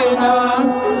حرمین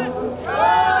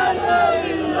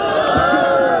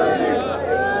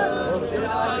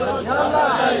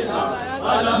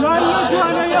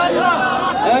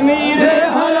امیر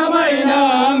حرمین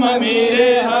امیر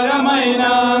حرمین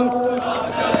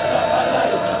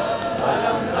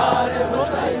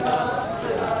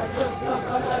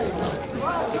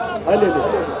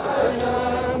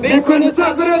بكن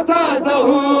صبر تا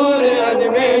ظهور ان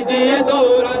مهدي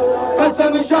دورا قسم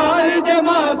عالم شاهد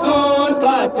معصوم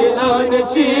قاتلان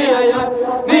شیعه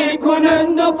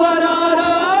نیکنند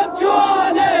فرارم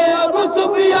چواله ابو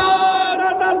سفیان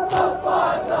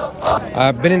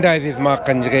بننده عزیز ما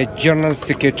قنجغه جنرال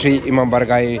سکرٹری امام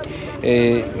بارگاه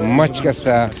مچ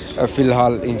کسا فی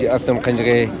الحال اینجا اسم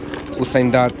قنجغه حسین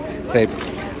داد صاحب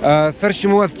سر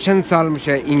شما از چند سال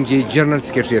میشه اینجا جنرال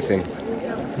سکرٹری هستین؟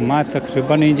 ما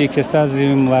تقریبا اینجا کسا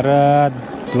زماره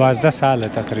 12 سال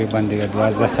تقریبا دیگه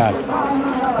 12 سال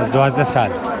از 12 سال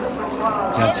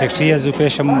جنرال سکرٹری از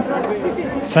پیشم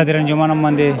صدر انجمنم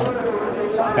من دی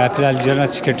فی الحال جنرال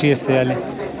سکرٹری است یعنی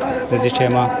دزی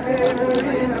چما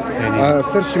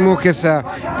سر شما کسا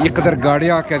یقدر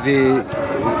گاڑیا کزی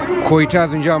کویتا از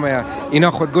اونجا میا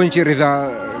اینا خودگون چی رضا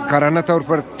کارانه طور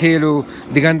پر تیل و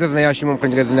دیگه انداز نیا شما ممکن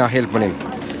جگه اینا هیلپ کنین؟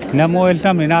 نه مو هیلپ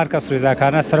نم اینا هر کس رضا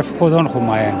کارانه صرف خودون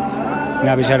خماین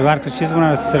نه بیشتر کس چیز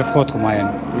بنا صرف خود خماین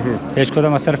هیچ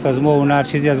کدام از طرف از مو اونار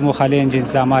چیزی از مو خالی اینج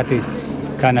انتظاماتی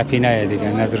کانا پینای دیگه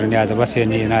نظر نیاز بس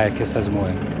یعنی اینا کس از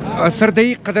موه سر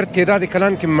دی قدر تعداد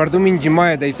کلان که مردم این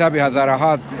جماعت در حساب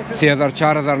هزارها 3000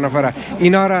 4000 نفره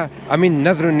اینا را امین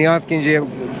نظر و نیاز که اینجا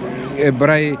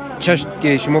برای چشت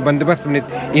که شما بندوبست کنید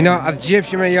اینا از جیب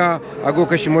شما یا اگو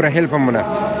که شما را هلپ هم منه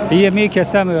ایه می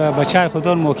کسا بچای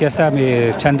خودون مو کسا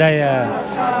می چندای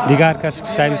دیگر کس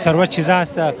صاحب ثروت چیزا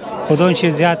است خودون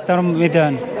چیز زیادتر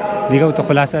میدن دیگه تو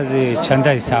خلاص از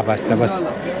چندای حساب است بس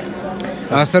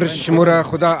سر شما را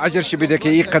خدا اجر شی بده که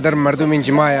این قدر مردم این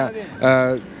جماعت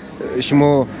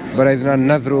شما برای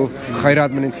نظر و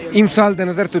خیرات منید این سال در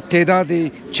نظر تو تعداد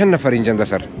چند نفر اینجا ده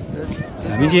سر؟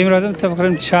 اینجا امروز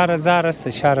تقریبا 4000 است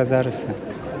 4000 است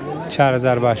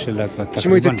 4000 باشه لگد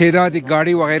شما تو تعداد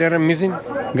گاڑی و غیره را میزین؟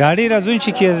 گاڑی را زون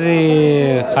چی که از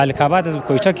خالق آباد از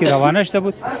کویتا کی روانه شده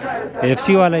بود اف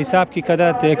سی والا حساب کی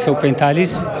کدا 145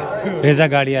 رضا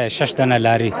گاڑی 6 دانه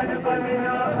لاری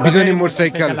بدون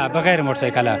موتورسایکل بغیر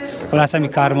موتورسایکل خلاص می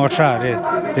کار موتور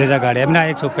رضا گاڑی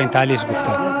ابنا 145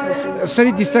 گفته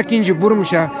سری دیستا که اینجا برو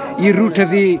میشه این روت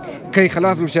دی که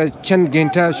خلاص میشه چند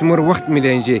گنته شما رو وقت میده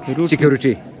اینجا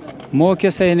سکیوریتی مو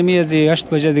کسا اینمی از 8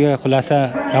 بجه دیگه خلاصه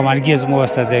روانگی از مو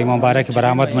است از امام بارک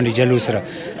برآمد من جلوس را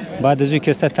بعد از او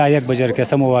کسا تا 1 بجه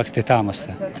کسا مو وقت تام است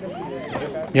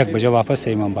 1 بجه واپس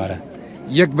امام باره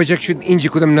 1 بجه شد اینجا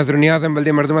کدام نظر نیاز هم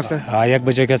بلده مردم است 1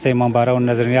 بجه کسا امام باره اون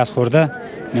نظر نیاز خورده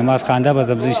نماز خوانده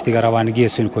باز ابزش دیگه روانگی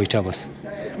سون کویتا بس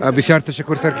بسیار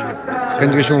تشکر سر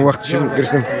کنجه شما وقتشون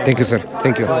گرفتم تانکیو سر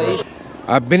تانکیو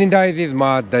بیننده عزیز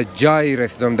ما در جای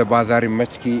رسیدم در بازار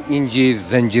مچکی اینجا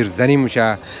زنجیر زنی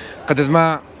میشه قد از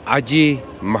ما عجی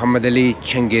محمد علی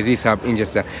چنگیزی صاحب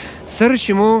اینجاست سر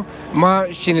شما ما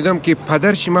شنیدم که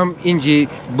پدر شما اینجا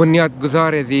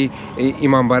بنیادگذار دی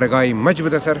امام بارگاه مچ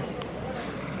بوده سر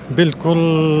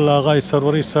بالکل آقای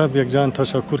سروری صاحب یک جان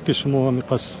تشکر که شما همی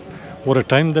قص ور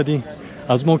تایم دادی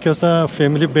از ما کسا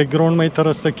فیملی بکگراند می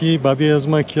ترسته کی بابی از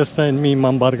ما کسا اینمی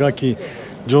امام بارگاه کی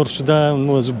جور شده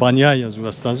مو از بانیای از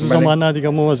است از زمانه دیگه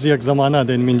مو از یک زمانه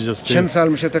دین منجسته چند سال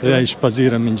میشه تقریبا رئیس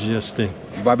پذیر منجسته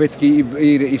بابت کی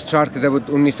استارت کرده بود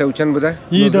 1900 چند بوده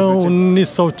ایدا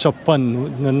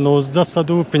 1956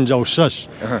 1956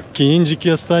 که اینجا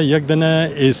کی است یک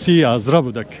دنه ایسی ازرا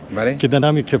بودک که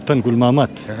دنامی کپتن گل محمد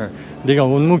دیگه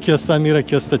اون مو کی است میره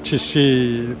کی است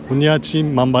چی بنیاد چی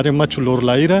منبر مچ لور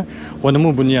لایره و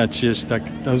نمو بنیاد چی است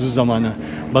از زمانه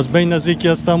بس بین از کی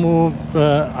است مو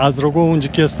ازرگو اونجا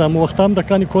کی است مو وقتام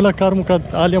دکانی کولا کار مو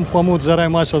کد عالم خمود زرای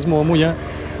ماش از مو مویا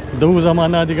دو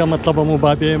زمانه دیگه مطلب مو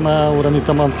بابی ما ورمی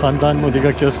تمام خاندان مو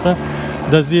دیگه کی است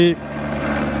دزی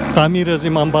تعمیر از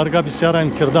امام بارگاه بسیار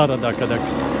اهم کردار ادا کردک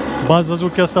باز از او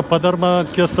کی است پدر ما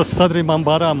کی است صدر امام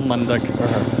بارگاه مندک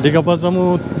دیگه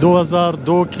بازمو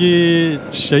 2002 کی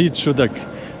شهید شدک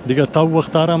دیگه تا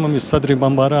وقت آرام صدر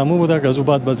امام بارگاه مو بودک از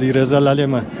بعد وزیر اعظم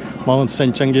علم محمد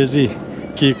حسین چنگیزی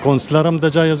کی کونسلرم د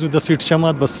جای از د سیټ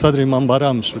چمات بس صدر امام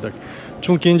بارگاه شدک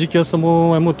چون که اینجا کی است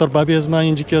مو تر بابی از ما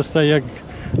اینجا کی است یک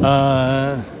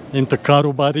انت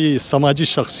کاروباری سماجی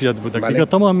شخصیت بودک دیگه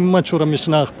تمام ما چورا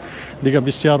میشناخت دیگه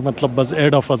بسیار مطلب باز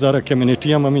اید اف هزاره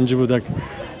کمیونیتی هم اینجا بودک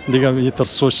دیگه تر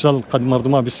سوشال قد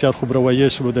مردم بسیار خوب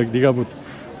رویش بودک دیگه بود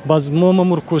باز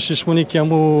مور کوشش مونی که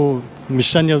مو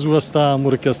میشن یزو است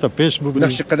مور که است پیش ببری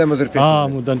نقش قدم از پیش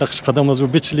مو نقش قدم از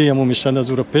بچلی مو میشن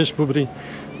از پیش ببری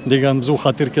دیگه هم زو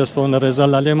خاطر که است اون رضا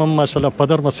علیم ماشاءالله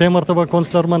پدر ما 3 مرتبه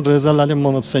کونسلر من رضا علیم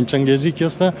محمد حسین چنگیزی که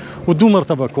است و 2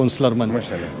 مرتبه کونسلر من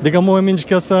دیگه مو منج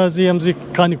که است از ام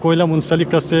کانی کویلا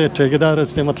منسلیک است ټیکدار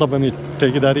است مطلب می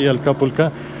ټیکداری الکا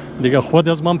پولکا دیگه خود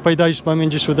از من پیدایش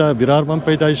منج شده بیرار من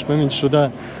پیدایش منج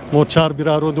شده مو 4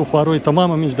 بیرار و 2 خواروی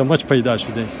تمام منج د مچ پیدا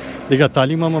شده دیگه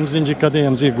تعلیم هم زنجی کده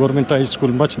امزی گورنمنت های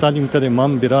اسکول مچ تعلیم کده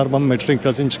من بیرار من مټریک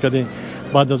کزنج کده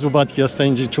بعد از او بعد که است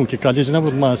اینجا چون که کالج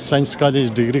نبود ما ساینس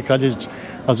کالج دیگری کالج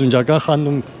از اونجا آگاه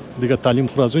خواندم دیگه تعلیم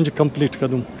خود از اونجا کمپلیت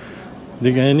کردم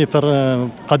دیگه یعنی تر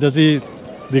قد از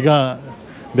دیگه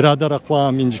برادر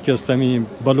اقوام اینجا که است می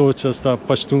بلوچ است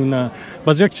پشتون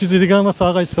باز یک چیز دیگه مثلا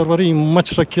آقای سروری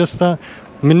مشرق است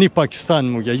منی پاکستان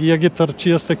موگه یکی تر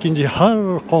چی است که اینجا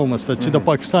هر قوم است چی در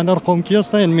پاکستان هر قوم کی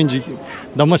است این منجی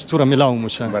دمش تورا ملاو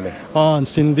میشه آن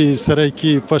سندی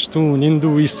سرایکی پشتون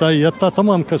هندو عیسائی حتی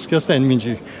تمام کس کی است این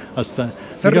منجی است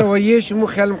سر رویه شما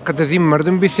خیال قدیم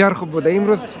مردم بسیار خوب بود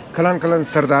امروز کلان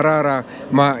سردارا را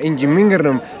ما اینجا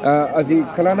میگردم از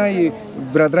کلانای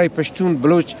برادرای پشتون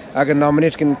بلوچ اگر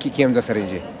نامنیش کن کی هم دست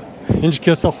اینجا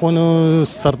کی است خون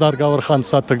سردار گاور خان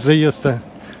ساتکزی است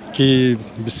که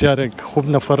بسیار خوب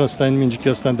نفر است این منجی که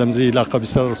است دمزی علاقه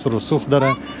بسیار رسوخ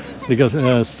داره دیگه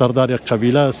سردار یک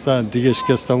قبیله است دیگه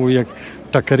که است و یک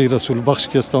تکری رسول بخش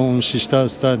که است اون شیشته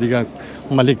است دیگه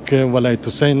ملک ولایت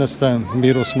حسین است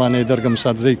میر عثمان حیدر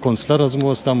گمشادزی کنسلر از مو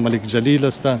است ملک جلیل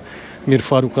است میر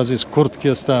فاروق عزیز کرد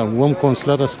که است و هم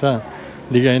کنسلر است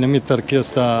دیگه اینمی تر که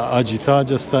است آجی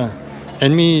تاج است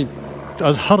اینمی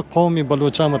از هر قومی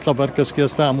بلوچا مطلب هر کس که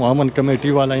است امن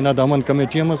کمیटी والا اینا د امن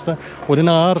کمیटी هم است و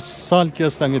اینا هر سال که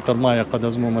است می تر ما قد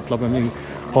از مو مطلب می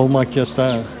قوما که است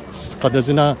قد از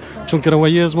اینا چون که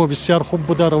رویه از مو بسیار خوب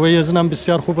بود رویه از نام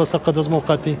بسیار خوب است قد از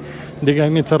موقتی دیگه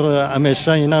می تر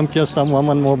همیشه اینا که است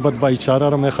امن محبت با اشاره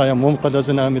رو می خوایم هم قد از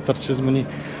اینا می تر چیز منی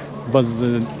بس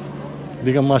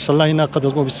دیگه ماشاءالله اینا قد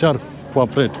از مو بسیار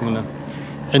کوآپریت مونه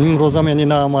این روزم یعنی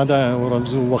نه آماده و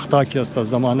رمزو وقتا که است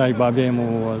زمانه بابیم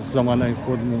و زمانه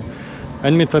خودمو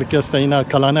این میتر که است اینا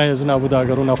کلانه از نه بود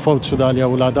اگر اونا فوت شده یا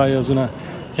اولادای از اونا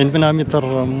این بنا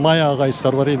میتر مای آقای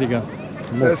سروری دیگه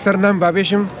سرنام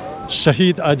بابیشم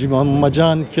شهید آجی محمد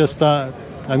جان که است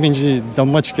همینجی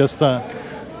دمچ که است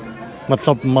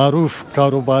مطلب معروف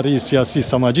کاروباری سیاسی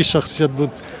سماجی شخصیت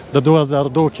بود در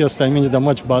 2002 که است همینجی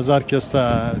دمچ بازار که است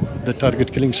در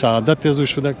تارگت کلینگ شهادت ازو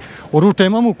شده و رو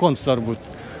تیم هم کانسلر بود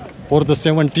اور د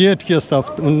 78 که است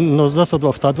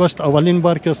 1978 اولین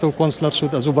بار که است کانسلر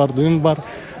شد از بار دویم بار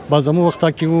بازمو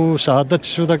وقتا که او شهادت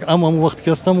شده اما وقت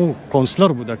که است مو کانسلر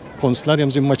بود کانسلر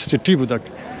هم مچ سیتی بود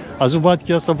از بعد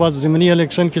که است باز زمینی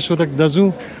الیکشن که شده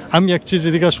دزو هم یک چیز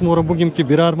دیگه شما بگیم که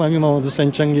برار مامی محمد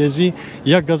حسین چنگیزی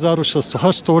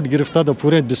 1068 ووت گرفته در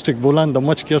پوره دیستریکت بولان د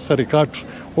مچ که است ریکارد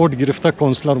ووت گرفته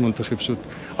کانسلر منتخب شد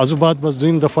از بعد باز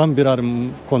دویم دفعه برار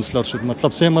کانسلر شد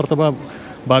مطلب سه مرتبه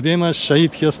بابیم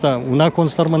شهید که است اونا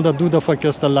کانسلر منده دو دفعه که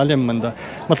است لالم منده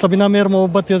مطلب اینا میر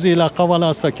محبت از علاقه والا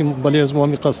است که بلی از ما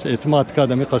میقص اعتماد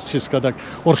کرده میقص چیز کرده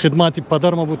اور خدمات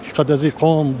پدر ما بود که قد از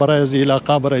قوم برای از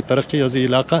علاقه برای ترقی از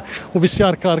علاقه و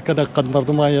بسیار کار کرده قد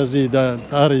مردمای از در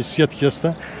هر حیثیت که است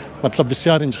مطلب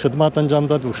بسیار اینج خدمات انجام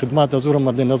داد و خدمات از او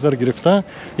مد نظر گرفته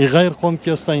ای غیر قوم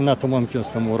که است اینا تمام که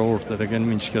است مورا ورد دادن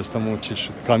منش که است مو چی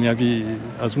شد کامیابی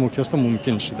از مو که است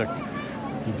ممکن شد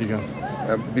دیگه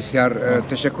بسیار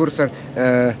تشکر سر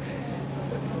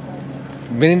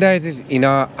بیننده عزیز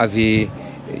اینا از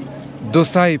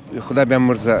دوستای خدا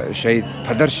بیامرز شهید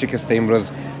پدر شکسته امروز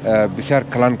بسیار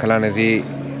کلان از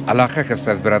علاقه کست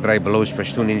از برادرای بلوچ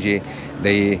پشتون اینجا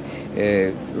در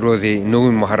روز 9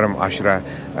 محرم عاشورا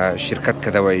شرکت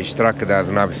کرده و اشتراک کرده از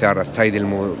اونا بسیار از تای دل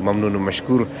ممنون و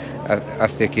مشکور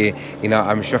است که اینا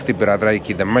همیشه وقتی برادرایی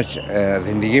که در مچ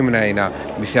زندگی منه اینا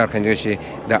بسیار کنجکاوی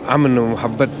در امن و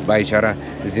محبت با اشاره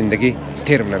زندگی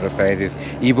تیر منه دوستای عزیز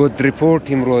ای بود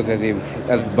ریپورت امروز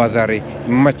از بازار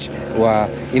مچ و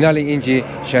اینا لی اینجا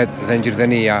شاید زنجیر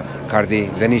زنی یا کاردی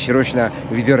زنی شروعشنا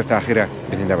ویدیو را تاخیره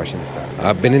بیننده باشین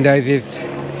بیننده عزیز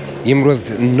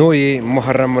امروز 9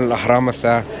 محرم الاحرام است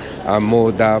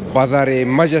مو در بازار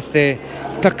مچ است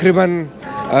تقریبا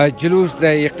جلوس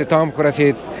در اختتام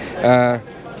رسید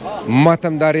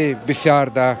ماتمداری بسیار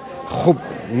در خوب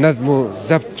نظم و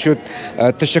ضبط شد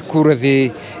تشکر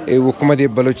از حکومت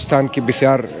بلوچستان که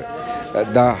بسیار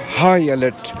در های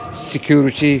الرت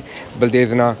سکیوریتی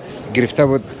بلدیزنا گرفته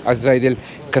بود عزیزای دل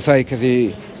کسایی که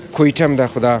کویتم در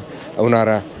خدا اونا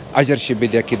را اجر شی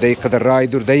بده که دای قدر رای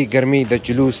دور دای گرمی در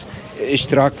جلوس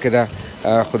اشتراک کده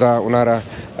خدا اونا را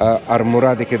ار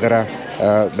مراد که در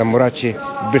مراد چی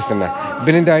برسنه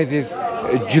بیننده عزیز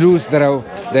جلوس درو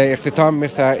در اختتام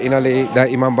مرسا اینالی در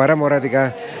امام باره مورد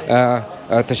دیگه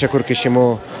تشکر که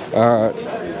شما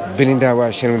بیننده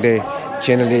و شنونده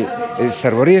چینل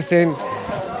سروری هستین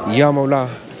یا مولا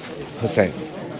حسین